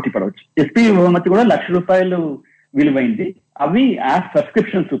పోటీ పడవచ్చు. ఎస్పీబి బహుమతి కూడా ₹1,00,000 విలువైంది. అవి యాప్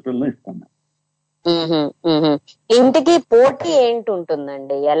సబ్స్క్రిప్షన్ సూత్రంలో ఇస్తున్నాం. ఇంటికి పోటీ ఏంటి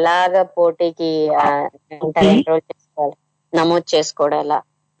ఉంటుందండి? ఎలాగ పోటీకి నమోదు చేసుకోవడం ఎలా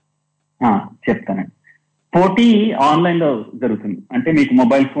చెప్తానండి. పోటీ ఆన్లైన్ లో జరుగుతుంది. అంటే మీకు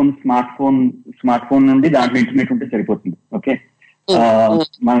మొబైల్ ఫోన్, స్మార్ట్ ఫోన్ నుండి దాంట్లో ఇంటర్నెట్ ఉంటే సరిపోతుంది. ఓకే,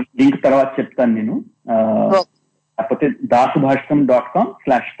 మన లింక్ తర్వాత చెప్తాను నేను. కాకపోతే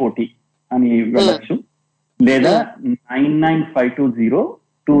dasubhashtam.com/పోటీ అని వెళ్ళచ్చు. లేదా 99520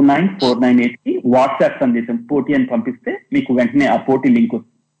 294928 కి వాట్సాప్ సందేశం పోటీ అని పంపిస్తే మీకు వెంటనే ఆ పోటీ లింక్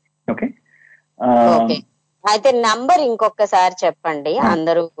వస్తుంది. ఓకే, అయితే నంబర్ ఇంకొకసారి చెప్పండి,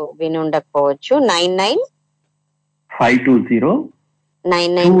 అందరూ విని ఉండకపోవచ్చు. 995209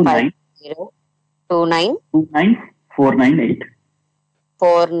 498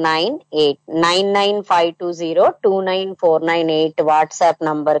 99520299498 వాట్సాప్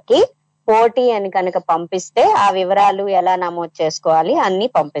నంబర్ కి పోటీ అని కనుక పంపిస్తే ఆ వివరాలు ఎలా నమోదు చేసుకోవాలి అన్ని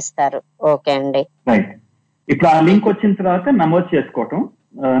పంపిస్తారు. ఓకే అండి, రైట్. ఇప్పుడు ఆ లింక్ వచ్చిన తర్వాత నమోదు చేసుకోవటం,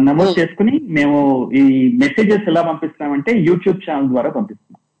 నమోదు చేసుకుని మేము ఈ మెసేజెస్ ఎలా పంపిస్తున్నామంటే యూట్యూబ్ ఛానల్ ద్వారా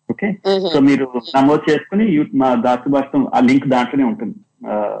పంపిస్తున్నాం. ఓకే, సో మీరు నమోదు చేసుకుని మా దాసుభాషం ఆ లింక్ దాంట్లోనే ఉంటుంది.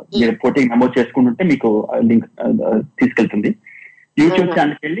 మీరు పోటీకి నమోదు చేసుకుంటుంటే మీకు లింక్ తీసుకెళ్తుంది. యూట్యూబ్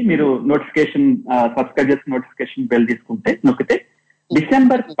ఛానల్కి వెళ్ళి మీరు నోటిఫికేషన్ సబ్స్క్రైబ్ చేసి నోటిఫికేషన్ బెల్ తీసుకుంటే నొక్కితే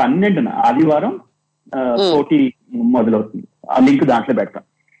డిసెంబర్ 12న ఆదివారం పోటీ మొదలవుతుంది. ఆ లింక్ దాంట్లో పెడతాం.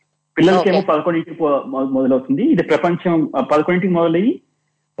 పిల్లలకేమో 11కి మొదలవుతుంది. ఇది ప్రపంచం 11కి మొదలయ్యి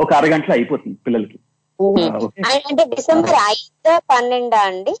ఒక అరగంటలో అయిపోతుంది పిల్లలకి. అంటే డిసెంబర్ 5-12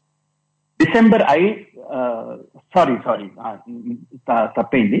 అండి? డిసెంబర్ సారీ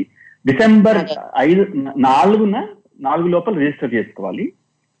తప్పైంది. డిసెంబర్ 4 లోపల రిజిస్టర్ చేసుకోవాలి.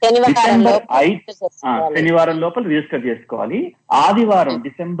 డిసెంబర్ 5 శనివారం లోపల రిజిస్టర్ చేసుకోవాలి. ఆదివారం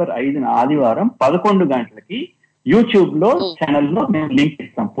డిసెంబర్ 5న ఆదివారం 11 గంటలకి యూట్యూబ్ లో ఛానల్లో మేము లింక్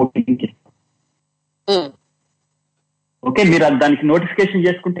ఇస్తాం, పోటీ లింక్ ఇస్తాం. ఓకే, మీరు దానికి నోటిఫికేషన్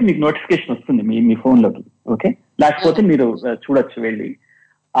చేసుకుంటే మీకు నోటిఫికేషన్ వస్తుంది మీ ఫోన్ లోకి. ఓకే, లేకపోతే మీరు చూడొచ్చు వెళ్ళి.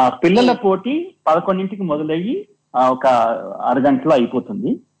 ఆ పిల్లల పోటీ 11కి మొదలయ్యి ఒక అరగంటలో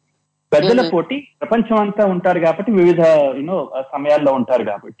అయిపోతుంది. పెద్దల పోటీ ప్రపంచం అంతా ఉంటారు కాబట్టి వివిధ సమయాల్లో ఉంటారు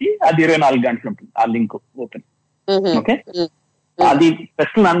కాబట్టి అది 24 గంటలు ఉంటుంది ఆ లింక్ ఓపెన్. ఓకే, అది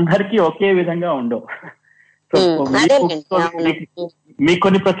ప్రశ్నలు అందరికీ ఒకే విధంగా ఉండవు. సో మీకు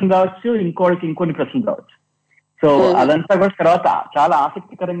కొన్ని ప్రశ్నలు రావచ్చు, ఇంకోళ్ళకి ఇంకొన్ని ప్రశ్నలు రావచ్చు. సో అదంతా కూడా తర్వాత చాలా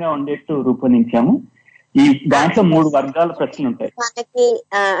ఆసక్తికరంగా ఉండేట్టు రూపొందించాము. ఈ దాంట్లో 3 వర్గాల ప్రశ్నలు ఉంటాయి మనకి.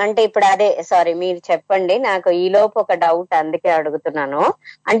 అంటే ఇప్పుడు అదే సారీ మీరు చెప్పండి, నాకు ఈ లోపు ఒక డౌట్ అందుకే అడుగుతున్నాను.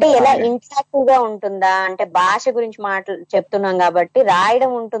 అంటే ఎలా ఇంటరాక్టివ్ గా ఉంటుందా? అంటే భాష గురించి చెప్తున్నాం కాబట్టి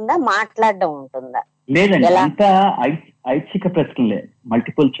రాయడం ఉంటుందా, మాట్లాడడం ఉంటుందా? లేదండి, అంతా ఐచ్ఛిక ప్రశ్నలే,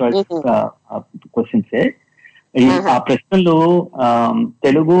 మల్టిపుల్ చాయిస్ క్వశ్చన్సే. ఆ ప్రశ్నలు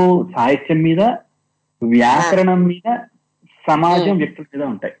తెలుగు సాహిత్యం మీద, వ్యాకరణం మీద, సమాజం, వ్యక్తుల మీద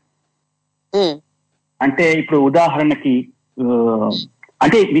ఉంటాయి. అంటే ఇప్పుడు ఉదాహరణకి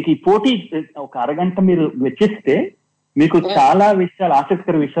అంటే మీకు ఈ పోటీ ఒక అరగంట మీరు వెచ్చిస్తే మీకు చాలా విషయాలు,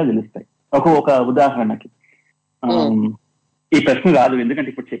 ఆసక్తికర విషయాలు తెలుస్తాయి. ఒక ఉదాహరణకి ఈ ప్రశ్న రాదు ఎందుకంటే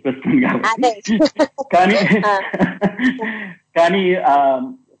ఇప్పుడు చెప్పేస్తాను కాబట్టి, కానీ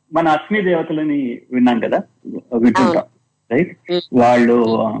మన అశ్విని దేవతలని విన్నాం కదా, వింటుంటాం రైట్. వాళ్ళు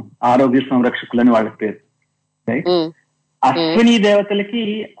ఆరోగ్య సంరక్షకులని వాళ్ళ పేరు రైట్. అశ్విని దేవతలకి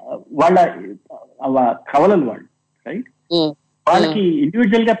వాళ్ళ కవలలు వాళ్ళు రైట్, వాళ్ళకి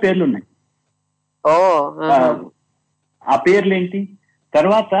ఇండివిజువల్ గా పేర్లు ఉన్నాయి. ఆ పేర్లు ఏంటి?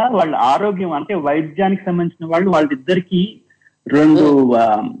 తర్వాత వాళ్ళ ఆరోగ్యం అంటే వైద్యానికి సంబంధించిన వాళ్ళిద్దరికి 2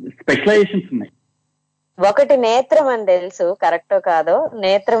 స్పెషలైజేషన్స్ ఉన్నాయి. ఒకటి నేత్రం అని తెలుసు, కరెక్టో కాదో,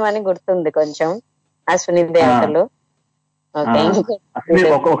 నేత్రం అని గుర్తుంది కొంచెం అశ్విని దేవతలు.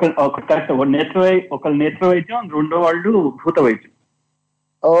 కరెక్ట్, ఒకళ్ళు నేత్ర వైద్యం, రెండో వాళ్ళు భూత వైద్యం.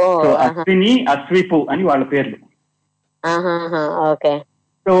 అశ్విని, అశ్విపు అని వాళ్ళ పేర్లు.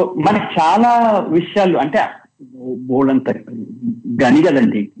 సో మనకి చాలా విషయాలు అంటే బోల్డంత గని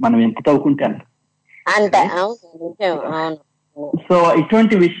కదండి, మనం ఎంత చదువుకుంటే అంత. సో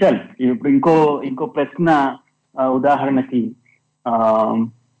ఇటువంటి విషయాలు ఇప్పుడు ఇంకో ప్రశ్న ఉదాహరణకి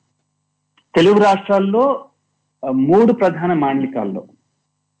తెలుగు రాష్ట్రాల్లో 3 ప్రధాన మాండలికాల్లో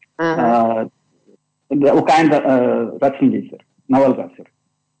ఒక ఆయన రచన చేశారు, నవలు రాశారు.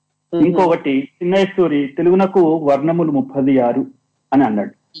 ఇంకొకటి చిన్నయసూరి తెలుగునకు వర్ణములు 36 అని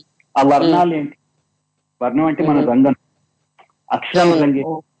అన్నాడు. ఆ వర్ణాలు ఏంటి? వర్ణం అంటే మన రంగం, అక్షరం రంగే.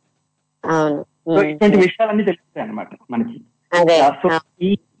 సో ఇటువంటి విషయాలన్నీ తెలుస్తాయి అన్నమాట మనకి. సో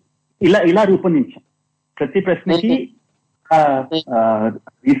ఇలా రూపొందించాం. ప్రతి ప్రశ్నకి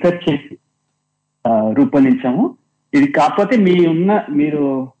రీసెర్చ్ చేసి రూపొందించాము. ఇది కాకపోతే మీరు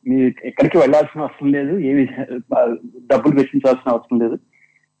ఎక్కడికి వెళ్ళాల్సిన అవసరం లేదు, ఏవి డబ్బులు వెచ్చించాల్సిన అవసరం లేదు.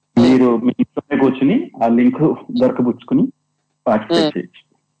 మీరు మీ ఇంట్లోనే కూర్చుని ఆ లింక్ దొరకబుచ్చుకుని పార్టిసిపేట్ చేయొచ్చు.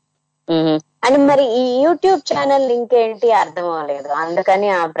 అని మరి ఈ యూట్యూబ్ ఛానల్ లింక్ ఏంటి అర్థం అవ్వలేదు, అందుకని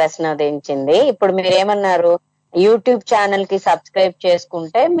ఆ ప్రశ్న ఉదయించింది. ఇప్పుడు మీరు ఏమన్నారు, యూట్యూబ్ ఛానల్ కి సబ్స్క్రైబ్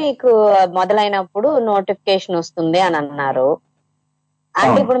చేసుకుంటే మీకు మొదలైనప్పుడు నోటిఫికేషన్ వస్తుంది అని అన్నారు.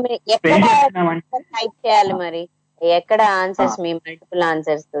 అంటే ఇప్పుడు మీరు ఎక్కడ టైప్ చేయాలి మరి? ఎక్కడ ఆన్సర్స్ మీ మల్టిపుల్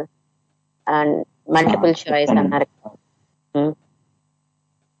ఆన్సర్స్ మల్టిపుల్ చాయిస్ అన్నారు.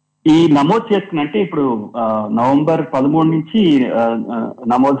 ఈ నమోదు చేసుకున్న అంటే ఇప్పుడు నవంబర్ 13 నుంచి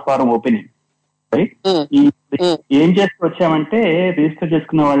నమోదు ఫారం ఓపెనింగ్ రైట్. ఏం చేస్తూ వచ్చామంటే రిజిస్టర్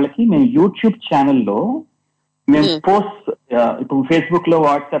చేసుకున్న వాళ్ళకి మేము యూట్యూబ్ ఛానల్లో మేము పోస్ట్ ఇప్పుడు ఫేస్బుక్ లో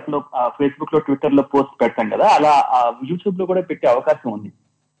వాట్సాప్ లో ఫేస్బుక్ లో ట్విట్టర్ లో పోస్ట్ పెడతాం కదా, అలా యూట్యూబ్ లో కూడా పెట్టే అవకాశం ఉంది.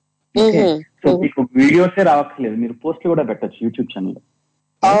 సో మీకు వీడియోసే రావట్లేదు, మీరు పోస్ట్లు కూడా పెట్టచ్చు యూట్యూబ్ ఛానల్లో.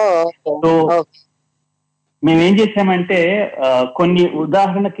 సో మేమేం చేసామంటే కొన్ని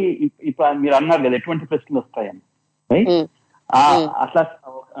ఉదాహరణకి ఇప్పుడు మీరు అన్నారు కదా ఎటువంటి ప్రశ్నలు వస్తాయని, రైట్? అట్లా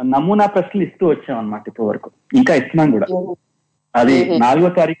నమూనా ప్రశ్నలు ఇస్తూ వచ్చాం అన్నమాట ఇప్పటి వరకు, ఇంకా ఇస్తున్నాం కూడా. అది 4వ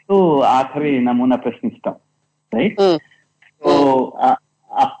తారీఖు ఆఖరి నమూనా ప్రశ్న ఇస్తాం, రైట్? సో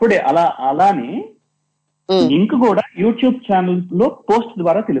అప్పుడే అలానే లింక్ కూడా యూట్యూబ్ ఛానల్ లో పోస్ట్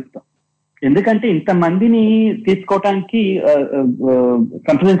ద్వారా తెలుస్తాం. ఎందుకంటే ఇంతమందిని తీసుకోవటానికి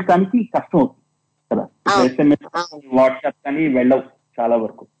సంప్రదించడానికి కష్టం అవుతుంది కదా, ఎస్ఎంఎస్ వాట్సాప్ కానీ వెళ్ళవు చాలా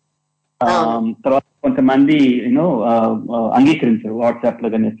వరకు. తర్వాత కొంతమంది యూనో అంగీకరించారు వాట్సాప్ లో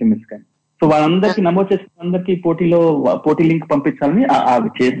కానీ ఎస్ఎంఎస్ కానీ. సో వాళ్ళందరికీ నమోదు చేసుకున్న అందరికీ పోటీ లింక్ పంపించాలని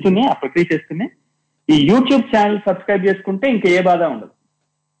అవి చేస్తూనే, ఆ ప్రక్రియ చేస్తూనే ఈ యూట్యూబ్ ఛానల్ సబ్స్క్రైబ్ చేసుకుంటే ఇంకా ఏ బాధ ఉండదు.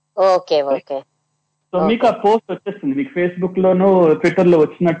 సో మీకు ఆ పోస్ట్ వచ్చేస్తుంది, మీకు ఫేస్బుక్ లోను ట్విట్టర్ లో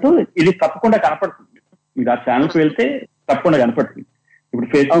వచ్చినట్టు ఇది తప్పకుండా కనపడుతుంది. మీరు ఆ ఛానల్కి వెళ్తే తప్పకుండా కనపడుతుంది. ఇప్పుడు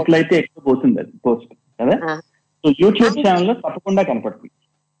ఫేస్బుక్ లో అయితే ఎక్కువ పోతుంది అది పోస్ట్ కదా, సో యూట్యూబ్ ఛానల్ లో తప్పకుండా కనపడుతుంది.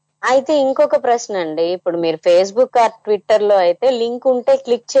 అయితే ఇంకొక ప్రశ్న అండి, ఇప్పుడు మీరు ఫేస్బుక్ ఆర్ ట్విట్టర్ లో అయితే లింక్ ఉంటే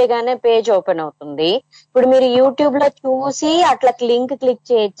క్లిక్ చేయగానే పేజ్ ఓపెన్ అవుతుంది. ఇప్పుడు మీరు యూట్యూబ్ లో చూసి అట్లా లింక్ క్లిక్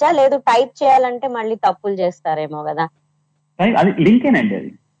చేయొచ్చా, లేదు టైప్ చేయాలంటే మళ్ళీ తప్పులు చేస్తారేమో కదా? అది లింకేనండి,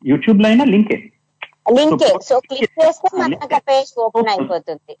 అది యూట్యూబ్ లో అయినా లింకే. సో క్లిక్ చేస్తే మనకు పేజ్ ఓపెన్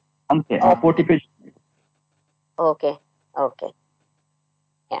అయిపోతుంది అంతే, ఆ పోటీ పేజ్. ఓకే.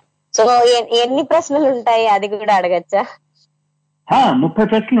 సో ఎన్ని ప్రశ్నలు ఉంటాయి అది కూడా అడగచ్చా? 30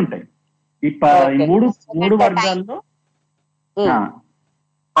 ప్రశ్నలు ఉంటాయి. ఈ 3 వర్గాల్లో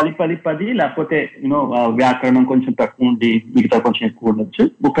 10 లేకపోతే యూనో వ్యాకరణం కొంచెం తక్కువ ఉండి మిగతా కొంచెం ఎక్కువ ఉండొచ్చు.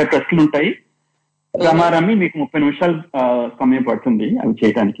 30 ప్రశ్నలు ఉంటాయి. రమారమ్మి మీకు 30 నిమిషాలు సమయం పడుతుంది అవి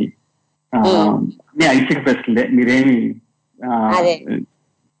చేయడానికి. ఐచ్ఛిక ప్రశ్నలే, మీరేమి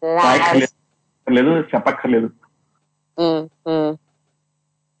రాయక్కర్లేదు, చెప్పక్కర్లేదు.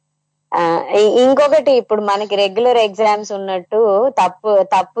 ఇంకొకటి, ఇప్పుడు మనకి రెగ్యులర్ ఎగ్జామ్స్ ఉన్నట్టు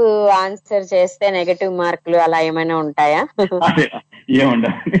తప్పు ఆన్సర్ చేస్తే నెగటివ్ మార్కులు అలా ఏమైనా ఉంటాయా?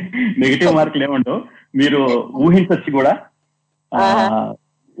 ఏముండవు, నెగటివ్ మార్కులు ఏముండవు. మీరు ఊహించచ్చు కూడా,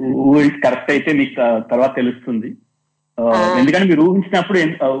 కరెక్ట్ అయితే మీకు తర్వాత తెలుస్తుంది. ఎందుకంటే మీరు ఊహించినప్పుడు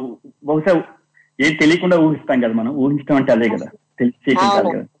బహుశా ఏం తెలియకుండా ఊహిస్తాం కదా, మనం ఊహించడం అంటే అదే కదా, తెలిసి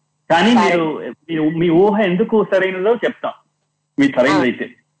కాదు కదా. కానీ మీరు మీ ఊహ ఎందుకు సరైనదో చెప్తాం, మీ సరైనది అయితే.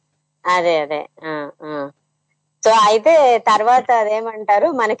 అదే. సో అయితే తర్వాత అదేమంటారు,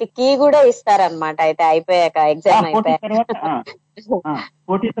 మనకి కీ కూడా ఇస్తారనమాట అయితే అయిపోయాక, ఎగ్జామ్ అయిపోయాక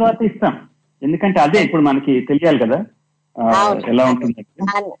పోటీ తర్వాత ఇస్తాం. ఎందుకంటే అదే ఇప్పుడు మనకి తెలియాలి కదా ఎలా ఉంటుంది.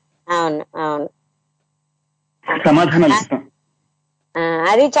 అవును, సమాధానాలు ఇస్తాం.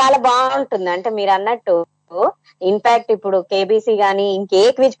 అది చాలా బాగుంటుంది. అంటే మీరు అన్నట్టు ఇన్ఫాక్ట్ ఇప్పుడు కేబీసీ గానీ ఇంకే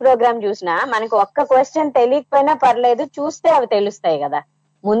క్విజ్ ప్రోగ్రామ్ చూసినా మనకు ఒక్క క్వశ్చన్ తెలియకపోయినా పర్లేదు, చూస్తే అవి తెలుస్తాయి కదా.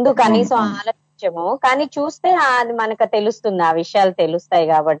 ముందు కనీసం ఆలోచించము, కానీ చూస్తే అది మనకు తెలుస్తుంది, ఆ విషయాలు తెలుస్తాయి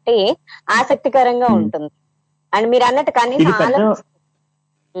కాబట్టి ఆసక్తికరంగా ఉంటుంది. అండ్ మీరు అన్నట్టు కనీసం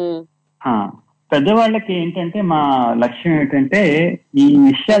పెద్దవాళ్ళకి ఏంటంటే మా లక్ష్యం ఏంటంటే ఈ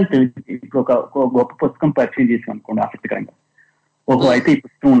విషయాలు తెలిసి, ఇప్పుడు ఒక గొప్ప పుస్తకం పరిచయం చేసాం అనుకోండి ఆసక్తికరంగా, ఓహో అయితే ఈ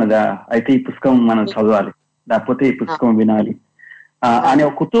పుస్తకం ఉన్నదా, అయితే ఈ పుస్తకం మనం చదవాలి, లేకపోతే ఈ పుస్తకం వినాలి అనే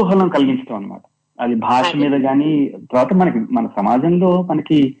ఒక కుతూహలం కలిగించడం అనమాట. అది భాష మీద కానీ, తర్వాత మన సమాజంలో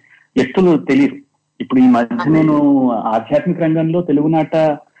మనకి వ్యక్తులు తెలియరు. ఇప్పుడు ఈ మధ్య నేను ఆధ్యాత్మిక రంగంలో తెలుగునాట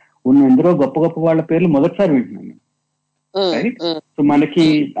ఉన్న ఎందరో గొప్ప గొప్ప వాళ్ళ పేర్లు మొదటిసారి వింటున్నాను. సో మనకి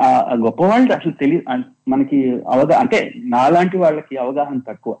ఆ గొప్ప వాళ్ళు అసలు తెలియదు, మనకి అంటే నాలాంటి వాళ్ళకి అవగాహన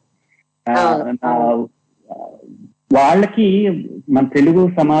తక్కువ. వాళ్ళకి మన తెలుగు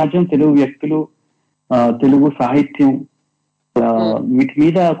సమాజం, తెలుగు వ్యక్తులు, తెలుగు సాహిత్యం వీటి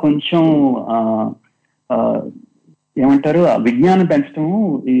మీద కొంచెం ఏమంటారు విజ్ఞానం పెంచడం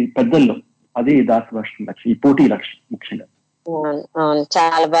ఈ పెద్దల్లో, అది దాసభాష లక్ష్యం, ఈ పోటీ లక్ష్యం ముఖ్యంగా. అవును,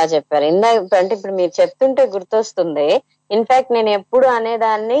 చాలా బాగా చెప్పారు. ఇందాక అంటే ఇప్పుడు మీరు చెప్తుంటే గుర్తొస్తుంది, ఇన్ఫాక్ట్ నేను ఎప్పుడు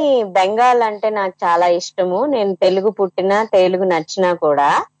అనేదాన్ని బెంగాల్ అంటే నాకు చాలా ఇష్టము, నేను తెలుగు పుట్టినా తెలుగు నచ్చినా కూడా,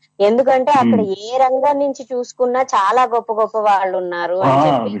 ఎందుకంటే అక్కడ ఏ రంగం నుంచి చూసుకున్నా చాలా గొప్ప గొప్ప వాళ్ళు ఉన్నారు అని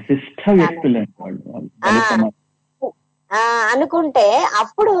చెప్పి. అనుకుంటే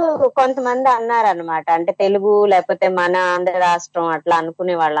అప్పుడు కొంతమంది అన్నారనమాట, అంటే తెలుగు లేకపోతే మన ఆంధ్ర రాష్ట్రం అట్లా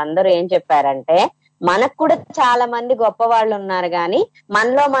అనుకునే వాళ్ళందరూ ఏం చెప్పారంటే, మనకు కూడా చాలా మంది గొప్ప వాళ్ళు ఉన్నారు కానీ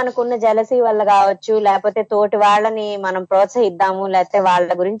మనలో మనకున్న జలసీ వల్ల కావచ్చు, లేకపోతే తోటి వాళ్ళని మనం ప్రోత్సహిద్దాము లేకపోతే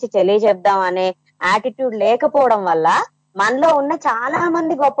వాళ్ళ గురించి తెలియజెప్దాం అనే యాటిట్యూడ్ లేకపోవడం వల్ల మనలో ఉన్న చాలా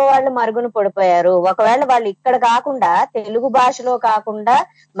మంది గొప్ప వాళ్ళు మరుగున పడిపోయారు. ఒకవేళ వాళ్ళు ఇక్కడ కాకుండా తెలుగు భాషలో కాకుండా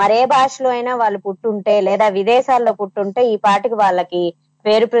మరే భాషలో అయినా వాళ్ళు పుట్టుంటే లేదా విదేశాల్లో పుట్టుంటే ఈ పాటికి వాళ్ళకి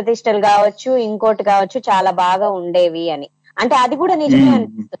పేరు ప్రతిష్టలు కావచ్చు, ఇంకోటి కావచ్చు, చాలా బాగా ఉండేవి అని. అంటే అది కూడా నిజమే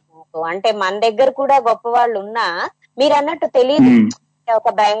అనిపిస్తుంది నాకు. అంటే మన దగ్గర కూడా గొప్ప వాళ్ళు ఉన్నా మీరు అన్నట్టు తెలియదు, ఒక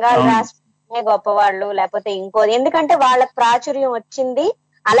బెంగాల్ రాష్ట్రమే గొప్ప వాళ్ళు లేకపోతే ఇంకో, ఎందుకంటే వాళ్ళకి ప్రాచుర్యం వచ్చింది.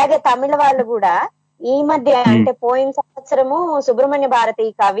 అలాగే తమిళ వాళ్ళు కూడా ఈ మధ్య అంటే పోయిన సంవత్సరము సుబ్రహ్మణ్య భారతి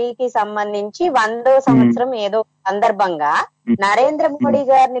కవికి సంబంధించి 100వ సంవత్సరం ఏదో సందర్భంగా నరేంద్ర మోడీ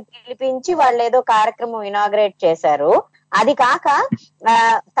గారిని పిలిపించి వాళ్ళు ఏదో కార్యక్రమం ఇనాగ్రేట్ చేశారు. అది కాక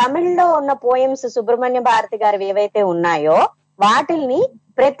తమిళ్లో ఉన్న పోయమ్స్ సుబ్రహ్మణ్య భారతి గారు ఏవైతే ఉన్నాయో వాటిల్ని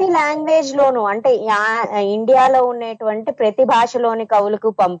ప్రతి లాంగ్వేజ్ లోను, అంటే ఇండియాలో ఉండేటువంటి ప్రతి భాషలోని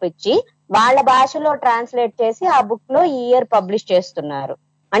కవులకు పంపించి వాళ్ళ భాషలో ట్రాన్స్లేట్ చేసి ఆ బుక్ లో ఈ ఇయర్ పబ్లిష్ చేస్తున్నారు.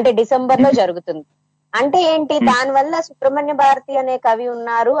 అంటే డిసెంబర్ లో జరుగుతుంది. అంటే ఏంటి, దానివల్ల సుబ్రహ్మణ్య భారతి అనే కవి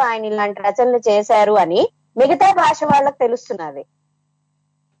ఉన్నారు, ఆయన ఇలాంటి రచనలు చేశారు అని మిగతా భాష వాళ్ళకి తెలుస్తున్నది.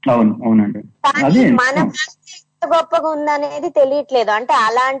 కానీ మన భాష ఎంత గొప్పగా ఉందనేది తెలియట్లేదు. అంటే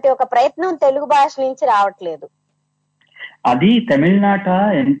అలాంటి ఒక ప్రయత్నం తెలుగు భాష నుంచి రావట్లేదు. అది తమిళనాట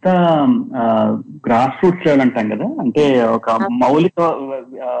ఎంత గ్రాస్ రూట్స్ లెవెల్ అంటాం కదా, అంటే ఒక మౌలిక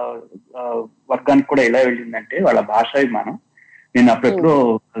వర్గానికి కూడా ఎలా వెళ్ళిందంటే వాళ్ళ భాషాభిమానం. నేను అప్పుడెప్పుడో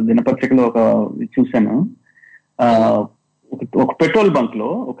దినపత్రికలో ఒక చూశాను, ఒక పెట్రోల్ బంక్ లో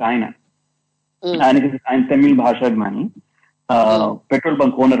ఒక ఆయన తమిళ భాషాభిమాని, పెట్రోల్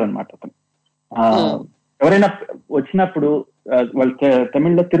బంక్ ఓనర్ అనమాట అతను. ఎవరైనా వచ్చినప్పుడు వాళ్ళ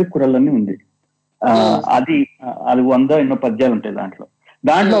తమిళ్లో తిరుక్కురల్ ఉంది, అది 100 ఎన్నో పద్యాలు ఉంటాయి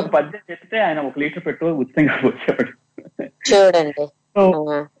దాంట్లో ఒక పద్యం చెప్తే ఆయన 1 లీటర్ పెట్రోల్ ఉచితంగా వచ్చేవాడు. చూడండి,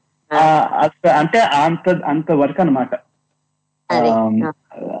 అంటే అంత వరకు అనమాట.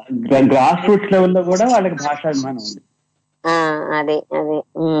 గ్రాస్ రూట్స్ లెవెల్లో కూడా వాళ్ళకి భాషాభిమానం ఉంది.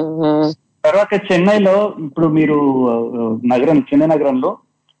 తర్వాత చెన్నైలో ఇప్పుడు మీరు చెన్నై నగరంలో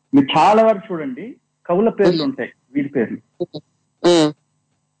మీరు చాలా వరకు చూడండి కవుల పేర్లు ఉంటాయి, వీధి పేర్లు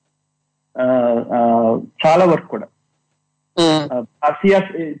చాలా వరకు కూడా. భారతీయ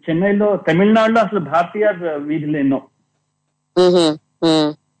చెన్నైలో తమిళనాడులో అసలు భారతీయ వీధులు ఎన్నో,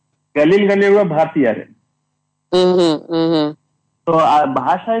 గల్లీలు కూడా భారతీయారే. సో ఆ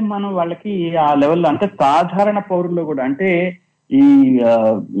భాషాభిమానం వాళ్ళకి ఆ లెవెల్లో, అంటే సాధారణ పౌరుల్లో కూడా, అంటే ఈ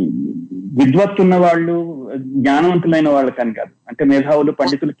విద్వత్తు ఉన్న వాళ్ళు జ్ఞానవంతులైన వాళ్ళకని కాదు, అంటే మేధావులు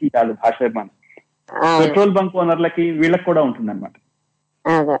పండితులకి కాదు భాషాభిమానం, పెట్రోల్ బంక్ ఓనర్లకి వీళ్ళకి కూడా ఉంటుంది అనమాట.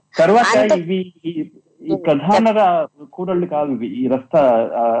 తర్వాత ఇవి ఈ ప్రధాన కూడళ్ళు కావు ఇవి, ఈ రస్తా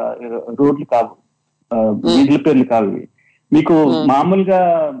రోడ్లు కావు, వీధుల పేర్లు కావు ఇవి. మీకు మామూలుగా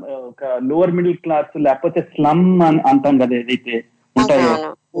ఒక లోవర్ మిడిల్ క్లాస్ లేకపోతే స్లమ్ అంటాం కదా ఏదైతే ఉంటాయో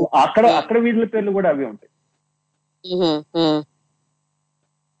అక్కడ వీధుల పేర్లు కూడా అవే ఉంటాయి.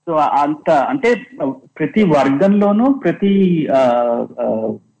 సో అంత అంటే ప్రతి వర్గంలోనూ ప్రతి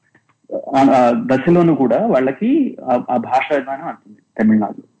దశలోనూ కూడా వాళ్ళకి ఆ భాషా విధానం అంటుంది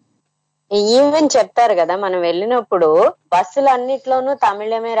తమిళనాడులో. ఈవెన్ చెప్తారు కదా, మనం వెళ్ళినప్పుడు బస్సులన్నిట్లోనూ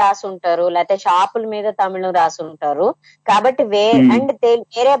తమిళమే రాసి ఉంటారు, లేకపోతే షాపుల మీద తమిళం రాసి ఉంటారు, కాబట్టి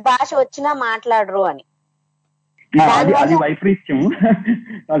వేరే భాష వచ్చినా మాట్లాడరు అని.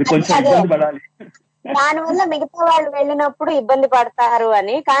 దానివల్ల మిగతా వాళ్ళు వెళ్ళినప్పుడు ఇబ్బంది పడతారు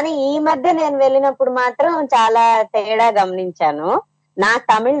అని. కానీ ఈ మధ్య నేను వెళ్ళినప్పుడు మాత్రం చాలా తేడా గమనించాను. నాకు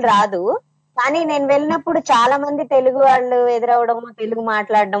తమిళ్ రాదు, కానీ నేను వెళ్ళినప్పుడు చాలా మంది తెలుగు వాళ్ళు ఎదురవడము, తెలుగు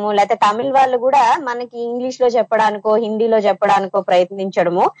మాట్లాడడము, లేకపోతే తమిళ వాళ్ళు కూడా మనకి ఇంగ్లీష్ లో చెప్పడానికో హిందీలో చెప్పడానికో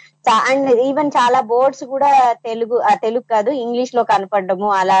ప్రయత్నించడము, అండ్ ఈవెన్ చాలా బోర్డ్స్ కూడా తెలుగు కాదు ఇంగ్లీష్ లో కనపడము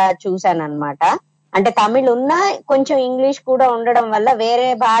అలా చూసాను అనమాట. అంటే తమిళ్ ఉన్నా కొంచెం ఇంగ్లీష్ కూడా ఉండడం వల్ల వేరే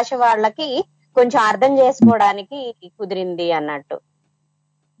భాష వాళ్ళకి కొంచెం అర్థం చేసుకోవడానికి కుదిరింది అన్నట్టు.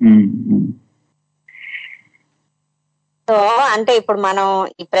 సో అంటే ఇప్పుడు మనం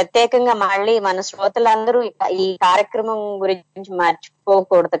ఈ ప్రత్యేకంగా మళ్ళీ మన శ్రోతలందరూ ఈ కార్యక్రమం గురించి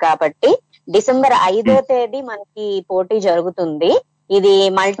మర్చిపోకూడదు కాబట్టి డిసెంబర్ 5వ తేదీ మనకి పోటీ జరుగుతుంది. ఇది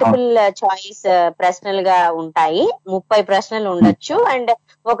మల్టిపుల్ చాయిస్ ప్రశ్నలు గా ఉంటాయి, 30 ప్రశ్నలు ఉండొచ్చు. అండ్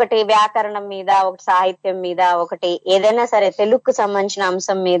ఒకటి వ్యాకరణం మీద, ఒకటి సాహిత్యం మీద, ఒకటి ఏదైనా సరే తెలుగుకు సంబంధించిన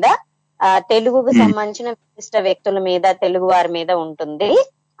అంశం మీద, తెలుగుకు సంబంధించిన విశిష్ట వ్యక్తుల మీద, తెలుగు వారి మీద ఉంటుంది.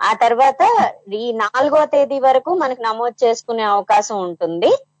 ఆ తర్వాత ఈ 4వ తేదీ వరకు మనకు నమోదు చేసుకునే అవకాశం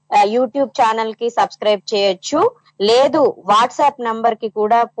ఉంటుంది. యూట్యూబ్ ఛానల్ కి సబ్స్క్రైబ్ చేయొచ్చు, లేదు వాట్సాప్ నంబర్ కి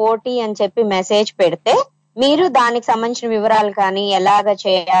కూడా పోటీ అని చెప్పి మెసేజ్ పెడితే మీరు దానికి సంబంధించిన వివరాలు కానీ ఎలాగ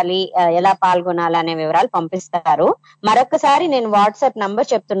చేయాలి, ఎలా పాల్గొనాలి అనే వివరాలు పంపిస్తారు. మరొకసారి నేను వాట్సాప్ నంబర్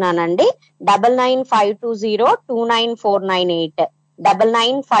చెప్తున్నానండి, 9952029498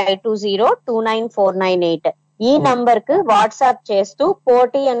 9952029498. ఈ నంబర్ కు వాట్సాప్ చేస్తూ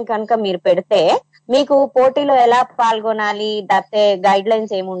పోటీ అని కనుక మీరు పెడితే మీకు పోటీలో ఎలా పాల్గొనాలి, లేకపోతే గైడ్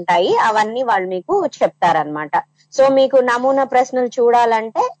లైన్స్ ఏముంటాయి అవన్నీ వాళ్ళు మీకు చెప్తారనమాట. సో మీకు నమూనా ప్రశ్నలు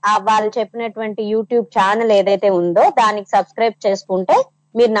చూడాలంటే వాళ్ళు చెప్పినటువంటి యూట్యూబ్ ఛానల్ ఏదైతే ఉందో దానికి సబ్స్క్రైబ్ చేసుకుంటే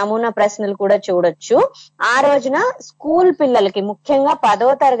మీరు నమూనా ప్రశ్నలు కూడా చూడొచ్చు. ఆ రోజున స్కూల్ పిల్లలకి, ముఖ్యంగా 10వ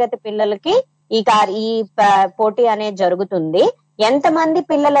తరగతి పిల్లలకి ఈ పోటీ అనేది జరుగుతుంది. ఎంతమంది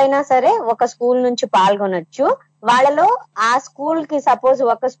పిల్లలైనా సరే ఒక స్కూల్ నుంచి పాల్గొనొచ్చు. వాళ్ళలో ఆ స్కూల్ కి సపోజ్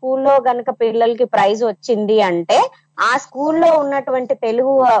ఒక స్కూల్లో గనక పిల్లలకి ప్రైజ్ వచ్చింది అంటే ఆ స్కూల్లో ఉన్నటువంటి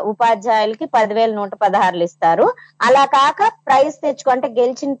తెలుగు ఉపాధ్యాయులకి 10,116 ఇస్తారు. అలా కాక ప్రైజ్ అంటే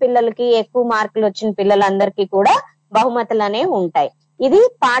గెలిచిన పిల్లలకి, ఎక్కువ మార్కులు వచ్చిన పిల్లలందరికీ కూడా బహుమతులు అనేవి ఉంటాయి. ఇది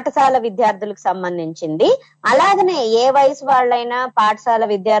పాఠశాల విద్యార్థులకు సంబంధించింది. అలాగనే ఏ వయసు వాళ్ళైనా పాఠశాల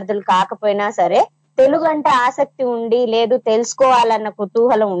విద్యార్థులు కాకపోయినా సరే తెలుగు అంటే ఆసక్తి ఉండి, లేదు తెలుసుకోవాలన్న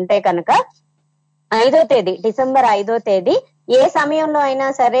కుతూహలం ఉంటే కనుక 5వ తేదీ డిసెంబర్ 5వ తేదీ ఏ సమయంలో అయినా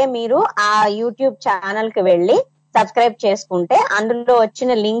సరే మీరు ఆ యూట్యూబ్ ఛానల్ కి వెళ్ళి సబ్స్క్రైబ్ చేసుకుంటే అందులో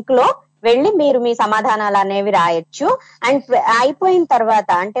వచ్చిన లింక్ లో వెళ్ళి మీరు మీ సమాధానాలు అనేవి రాయొచ్చు. అండ్ అయిపోయిన తర్వాత,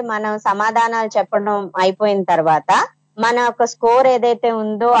 అంటే మనం సమాధానాలు చెప్పడం అయిపోయిన తర్వాత మన ఒక స్కోర్ ఏదైతే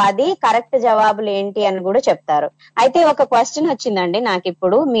ఉందో అది కరెక్ట్ జవాబులు ఏంటి అని కూడా చెప్తారు. అయితే ఒక క్వశ్చన్ వచ్చిందండి నాకు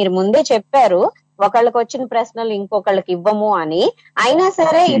ఇప్పుడు. మీరు ముందే చెప్పారు ఒకళ్ళకి వచ్చిన ప్రశ్నలు ఇంకొకళ్ళకి ఇవ్వము అని. అయినా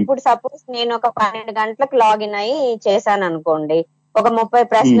సరే ఇప్పుడు సపోజ్ నేను ఒక 12 గంటలకు లాగిన్ అయ్యి చేశాను అనుకోండి, ఒక 30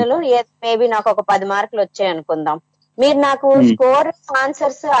 ప్రశ్నలు, మేబీ నాకు ఒక 10 మార్కులు వచ్చాయి అనుకుందాం. మీరు నాకు స్కోర్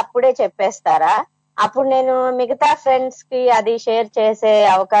ఆన్సర్స్ అప్పుడే చెప్పేస్తారా? అప్పుడు నేను మిగతా ఫ్రెండ్స్ కి అది షేర్ చేసే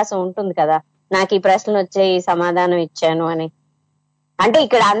అవకాశం ఉంటుంది కదా, నాకు ఈ ప్రశ్నలు వచ్చాయి, సమాధానం ఇచ్చాను అని. అంటే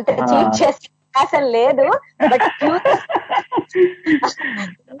ఇక్కడ అంత చీట్ చేసే అవకాశం లేదు, బట్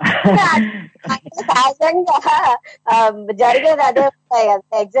సహజంగా జరిగేది అదే ఉంటాయి కదా.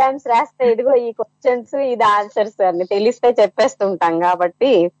 ఎగ్జామ్స్ రాస్తే ఇదిగో ఈ క్వశ్చన్స్, ఇది ఆన్సర్స్ అని తెలిస్తే చెప్పేస్తుంటాం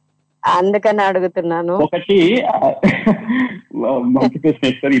కాబట్టి అందుకని అడుగుతున్నాను. ఒకటి మంచి ప్రశ్న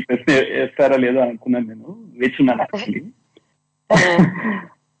ఇస్తారు, ఈ ప్రశ్న వేస్తారా లేదో అనుకున్నాను, నేను వేచున్నాను యాక్చువల్లీ.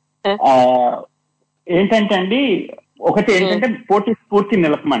 ఏంటంటే అండి, ఒకటి ఏంటంటే పోటీ స్ఫూర్తి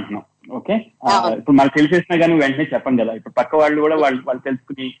నిలపమంటున్నాం. ఓకే, ఇప్పుడు మనకు తెలిసేసినా కానీ వెంటనే చెప్పండి కదా. ఇప్పుడు పక్క వాళ్ళు కూడా వాళ్ళు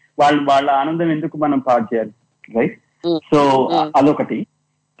తెలుసుకుని వాళ్ళ ఆనందం ఎందుకు మనం పాడు చేయాలి, రైట్? సో అదొకటి.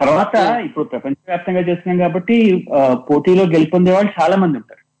 తర్వాత ఇప్పుడు ప్రపంచవ్యాప్తంగా చేస్తున్నాం కాబట్టి పోటీలో గెలుపొందే వాళ్ళు చాలా మంది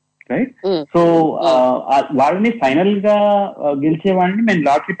ఉంటారు, రైట్? సో వాళ్ళని ఫైనల్ గా గెలిచే వాళ్ళని మేము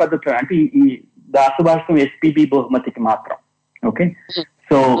లాటరీ పద్ధతిలో, అంటే ఈ దాసుభాషం ఎస్పీబీ బహుమతికి మాత్రం, ఓకే?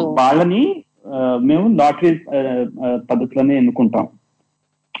 సో వాళ్ళని మేము లాటరీ పద్ధతిలోనే ఎన్నుకుంటాం,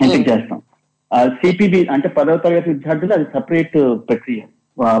 ఎంపిక చేస్తాం. సిపిబి అంటే 10వ తరగతి విద్యార్థులు అది సపరేట్ ప్రక్రియ,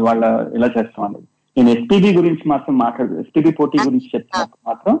 వాళ్ళ ఎలా చేస్తాం అనేది. నేను ఎస్పీబీ గురించి మాత్రం ఎస్పీబీ పోటీ గురించి చెప్తున్నప్పుడు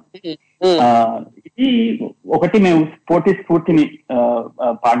మాత్రం ఇది ఒకటి, మేము పోటీ స్ఫూర్తిని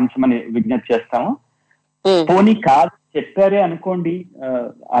పాటించమని విజ్ఞప్తి చేస్తాము. పోనీ కాదు చెప్పారే అనుకోండి,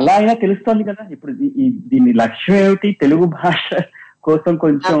 అలా అయినా తెలుస్తోంది కదా. ఇప్పుడు దీని లక్ష్యం ఏమిటి? తెలుగు భాష కోసం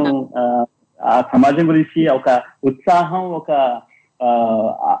కొంచెం ఆ సమాజం గురించి ఒక ఉత్సాహం, ఒక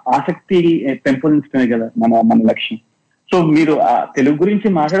ఆసక్తి పెంపొందించడమే కదా మన లక్ష్యం. సో మీరు తెలుగు గురించి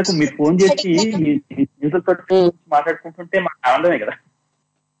మాట్లాడుతూ మీరు ఫోన్ చేసి మాట్లాడుకుంటుంటే మాకు ఆనందమే కదా.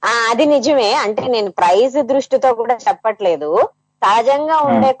 అది నిజమే. అంటే నేను ప్రైజ్ దృష్టితో కూడా చెప్పట్లేదు. సహజంగా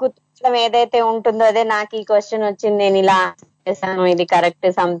ఉండే కుతూహలం ఏదైతే ఉంటుందో, అదే నాకు ఈ క్వశ్చన్ వచ్చింది, నేను ఇలా చేశాను, ఇది కరెక్ట్,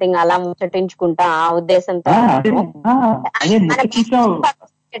 సంథింగ్ అలా ముచ్చటించుకుంటా ఆ ఉద్దేశంతో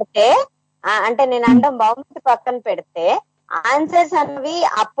పెడితే, అంటే నేను అనడం బహుమతి పక్కన పెడితే ఆన్సర్స్ అనేవి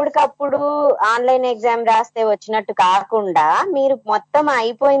అప్పటికప్పుడు ఆన్లైన్ ఎగ్జామ్ రాస్తే వచ్చినట్టు కాకుండా మీరు మొత్తం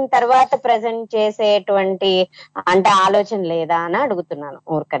అయిపోయిన తర్వాత ప్రెజెంట్ చేసేటువంటి అంటే ఆలోచన లేదా అని అడుగుతున్నాను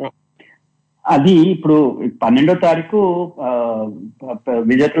ఊరికనే. అది ఇప్పుడు 12వ తారీఖు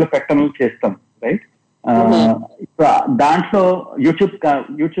విజేతల ప్రకటనలు చేస్తాం, రైట్? ఇప్పుడు దాంట్లో యూట్యూబ్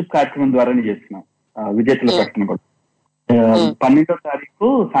కార్యక్రమం ద్వారానే చేస్తున్నాం విజేతల ప్రకటన కూడా. 12వ తారీఖు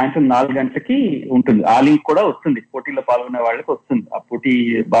సాయంత్రం 4 గంటలకి ఉంటుంది. ఆ లింక్ కూడా వస్తుంది, పోటీలో పాల్గొనే వాళ్ళకి వస్తుంది. ఆ పోటీ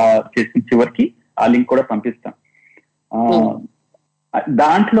చేసిన చివరికి ఆ లింక్ కూడా పంపిస్తాం.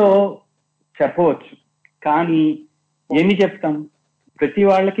 దాంట్లో చెప్పవచ్చు, కానీ ఏమి చెప్తాం? ప్రతి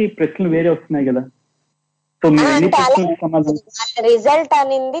వాళ్ళకి ప్రశ్నలు వేరే వస్తున్నాయి కదా. సో రిజల్ట్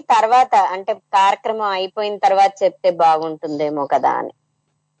అనింది తర్వాత, అంటే కార్యక్రమం అయిపోయిన తర్వాత చెప్తే బాగుంటుందేమో కదా అని.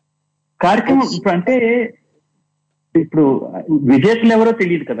 కార్యక్రమం ఇప్పుడు అంటే ఇప్పుడు విజేతలు ఎవరో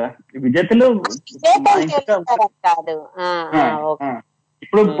తెలియదు కదా. విజేతలు కాదు.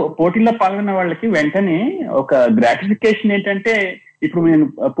 ఇప్పుడు పోటీల్లో పాల్గొన్న వాళ్ళకి వెంటనే ఒక గ్రాటిఫికేషన్ ఏంటంటే, ఇప్పుడు నేను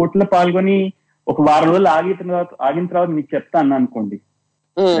పోటీలో పాల్గొని ఒక వారం రోజులు ఆగిన తర్వాత మీకు చెప్తాను అనుకోండి.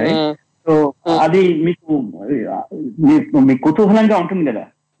 సో అది మీకు కుతూహలంగా ఉంటుంది కదా.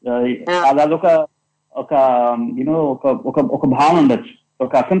 అదొక ఒక యూనో ఒక భావన ఉండొచ్చు,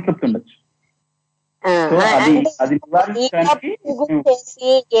 ఒక అసంతృప్తి ఉండొచ్చు.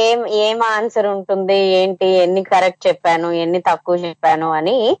 ఏం ఆన్సర్ ఉంటుంది, ఏంటి, ఎన్ని కరెక్ట్ చెప్పాను, ఎన్ని తక్కువ చెప్పాను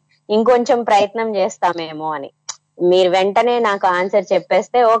అని ఇంకొంచెం ప్రయత్నం చేస్తామేమో అని. మీరు వెంటనే నాకు ఆన్సర్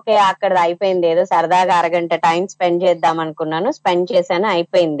చెప్పేస్తే ఓకే, అక్కడ అయిపోయింది, ఏదో సరదాగా అరగంట టైం స్పెండ్ చేద్దాం అనుకున్నాను, స్పెండ్ చేశాను,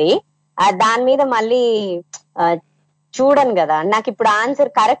 అయిపోయింది. దాని మీద మళ్ళీ చూడను కదా. నాకు ఇప్పుడు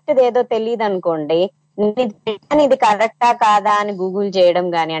ఆన్సర్ కరెక్ట్ ఏదో తెలియదు అనుకోండి, ఇది కరెక్టా కాదా అని గూగుల్ చేయడం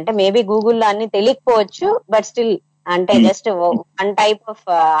గానీ, అంటే మేబీ గూగుల్లో అన్ని తెలియకపోవచ్చు, బట్ స్టిల్ అంటే జస్ట్ వన్ టైప్ ఆఫ్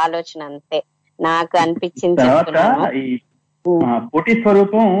ఆలోచన అంతే నాకు అనిపించింది. పోటీ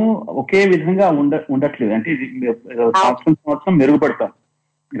స్వరూపం ఒకే విధంగా ఉండట్లేదు, అంటే ఇది సంవత్సరం మెరుగుపడతాం,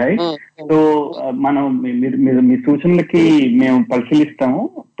 రైట్? సో మనం మీ సూచనలకి మేము పరిశీలిస్తాము.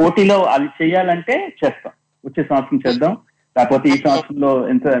 పోటీలో అది చేయాలంటే చేస్తాం, వచ్చే సంవత్సరం చేద్దాం, లేకపోతే ఈ సంవత్సరంలో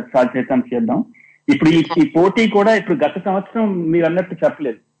ఎంత సాధ్యత చేద్దాం. ఇప్పుడు ఈ పోటీ కూడా ఇప్పుడు గత సంవత్సరం మీరు అన్నట్టు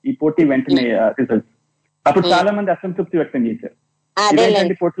చెప్పలేదు ఈ పోటీ వెంటనే రిజల్ట్స్. అప్పుడు చాలా మంది అసంతృప్తి వ్యక్తం చేశారు.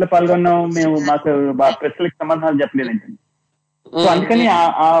 ఇదేంటంటే పోటీలో పాల్గొన్నాం మేము, మాకు ప్రశ్నలకు సమాధానాలు చెప్పలేదు ఏంటండి. సో అందుకని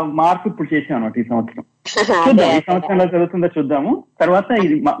ఆ మార్పు ఇప్పుడు చేసాం అన్నమాట ఈ సంవత్సరం. చూద్దాం ఈ సంవత్సరంలో జరుగుతుందో చూద్దాము. తర్వాత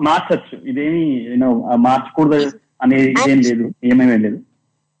ఇది మార్చచ్చు, ఇదేమి మార్చకూడదు అనేది ఇదేం లేదు, ఏమేమీ లేదు.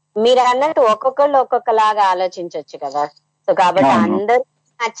 మీరు అన్నట్టు ఒక్కొక్కళ్ళు ఒక్కొక్కలాగా ఆలోచించవచ్చు కదా. సో కాబట్టి అందరూ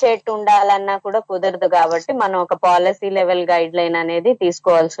నచ్చేట్టు ఉండాలన్నా కూడా కుదరదు, కాబట్టి మనం ఒక పాలసీ లెవెల్ గైడ్ లైన్ అనేది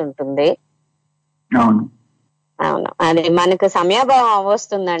తీసుకోవాల్సి ఉంటుంది. అవును, అది మనకు సమయాభావం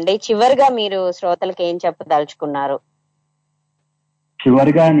వస్తుందండి. చివరిగా మీరు శ్రోతలకు ఏం చెప్పదలుచుకున్నారు?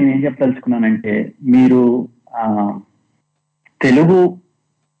 చివరిగా నేనేం చెప్పదలుచుకున్నానంటే, మీరు తెలుగు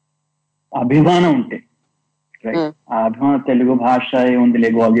అభిమానం ఉంటే, ఆ అభిమానం తెలుగు భాష ఏముంది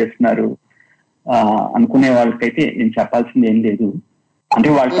గోల్ చేస్తున్నారు అనుకునే వాళ్ళకైతే నేను చెప్పాల్సింది ఏం లేదు. అంటే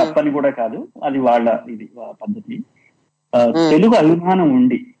వాళ్ళు తప్పని కూడా కాదు, అది వాళ్ళ ఇది పద్ధతి. తెలుగు అభిమానం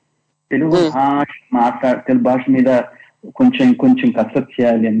ఉండి తెలుగు భాష మీద కొంచెం కసరత్తు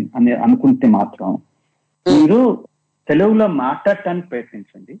చేయాలి అని అనుకుంటే మాత్రం మీరు తెలుగులో మాట్లాడటానికి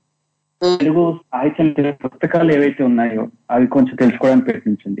ప్రయత్నించండి. తెలుగు సాహిత్యం, పుస్తకాలు ఏవైతే ఉన్నాయో అవి కొంచెం తెలుసుకోవడానికి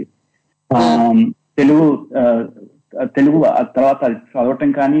ప్రయత్నించండి. తెలుగు తర్వాత చదవటం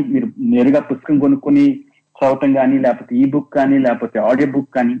కానీ, మీరు నేరుగా పుస్తకం కొనుక్కొని చదవటం కానీ, లేకపోతే ఈ బుక్ కానీ, లేకపోతే ఆడియో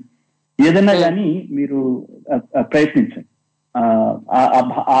బుక్ కానీ, ఏదైనా కానీ మీరు ప్రయత్నించండి.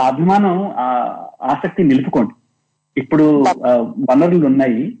 ఆ అభిమానం, ఆ ఆసక్తి నిలుపుకోండి. ఇప్పుడు వనరులు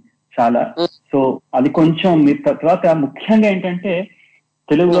ఉన్నాయి చాలా. సో అది కొంచెం మీరు తర్వాత ముఖ్యంగా ఏంటంటే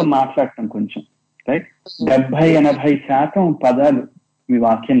తెలుగులో మాట్లాడటం కొంచెం, రైట్? 70-80% పదాలు మీ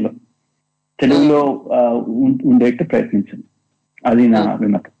వాక్యంలో తెలుగులో ఉండేట్టు ప్రయత్నించండి. అది నా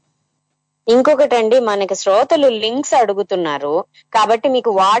అభిమతం. ఇంకొకటండి, మనకి శ్రోతలు లింక్స్ అడుగుతున్నారు, కాబట్టి మీకు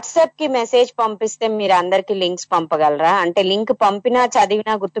వాట్సాప్ కి మెసేజ్ పంపిస్తే మీరు అందరికి లింక్స్ పంపగలరా? అంటే లింక్ పంపినా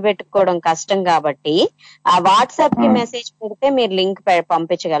చదివినా గుర్తుపెట్టుకోవడం కష్టం కాబట్టి ఆ వాట్సాప్ కి మెసేజ్ పెడితే మీరు లింక్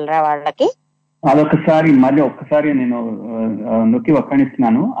పంపించగలరా వాళ్ళకి? మళ్ళీ ఒక్కసారి నేను నొక్కి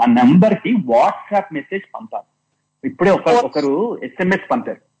ఒక్కనిస్తున్నాను. ఆ నంబర్ కి వాట్సాప్ మెసేజ్ పంపాలి. ఇప్పుడే ఒకరు SMS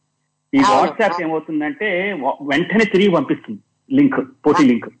పంపారు. ఈ వాట్సాప్ ఏమవుతుందంటే వెంటనే తిరిగి పంపిస్తుంది లింక్, పోటీ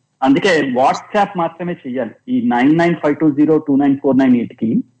లింక్. అందుకే వాట్సాప్ మాత్రమే చెయ్యాలి. ఈ 9952029498 కి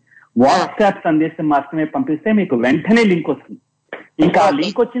వాట్సాప్ సందేశం మాత్రమే పంపిస్తే మీకు వెంటనే లింక్ వస్తుంది. ఇంకా ఆ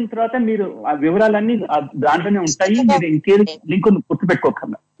లింక్ వచ్చిన తర్వాత మీరు ఆ వివరాలన్నీ దాంట్లోనే ఉంటాయి. మీరు ఇంకే లింక్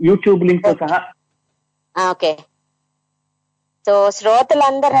గుర్తుపెట్టుకోకర్లా, యూట్యూబ్ లింక్ తో సహా. ఓకే, సో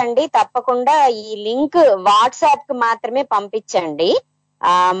శ్రోతలందరండి తప్పకుండా ఈ లింక్ వాట్సాప్ కి మాత్రమే పంపించండి.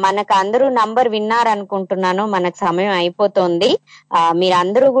 మనకు అందరూ నంబర్ విన్నారనుకుంటున్నాను. మనకు సమయం అయిపోతుంది.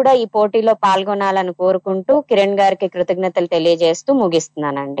 మీరందరూ కూడా ఈ పోటీలో పాల్గొనాలని కోరుకుంటూ కిరణ్ గారికి కృతజ్ఞతలు తెలియజేస్తూ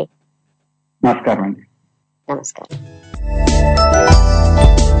ముగిస్తున్నానండి. నమస్కారం అండి. నమస్కారం.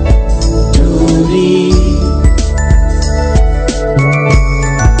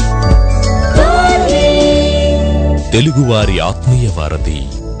 తెలుగువారి ఆత్మీయ వారధి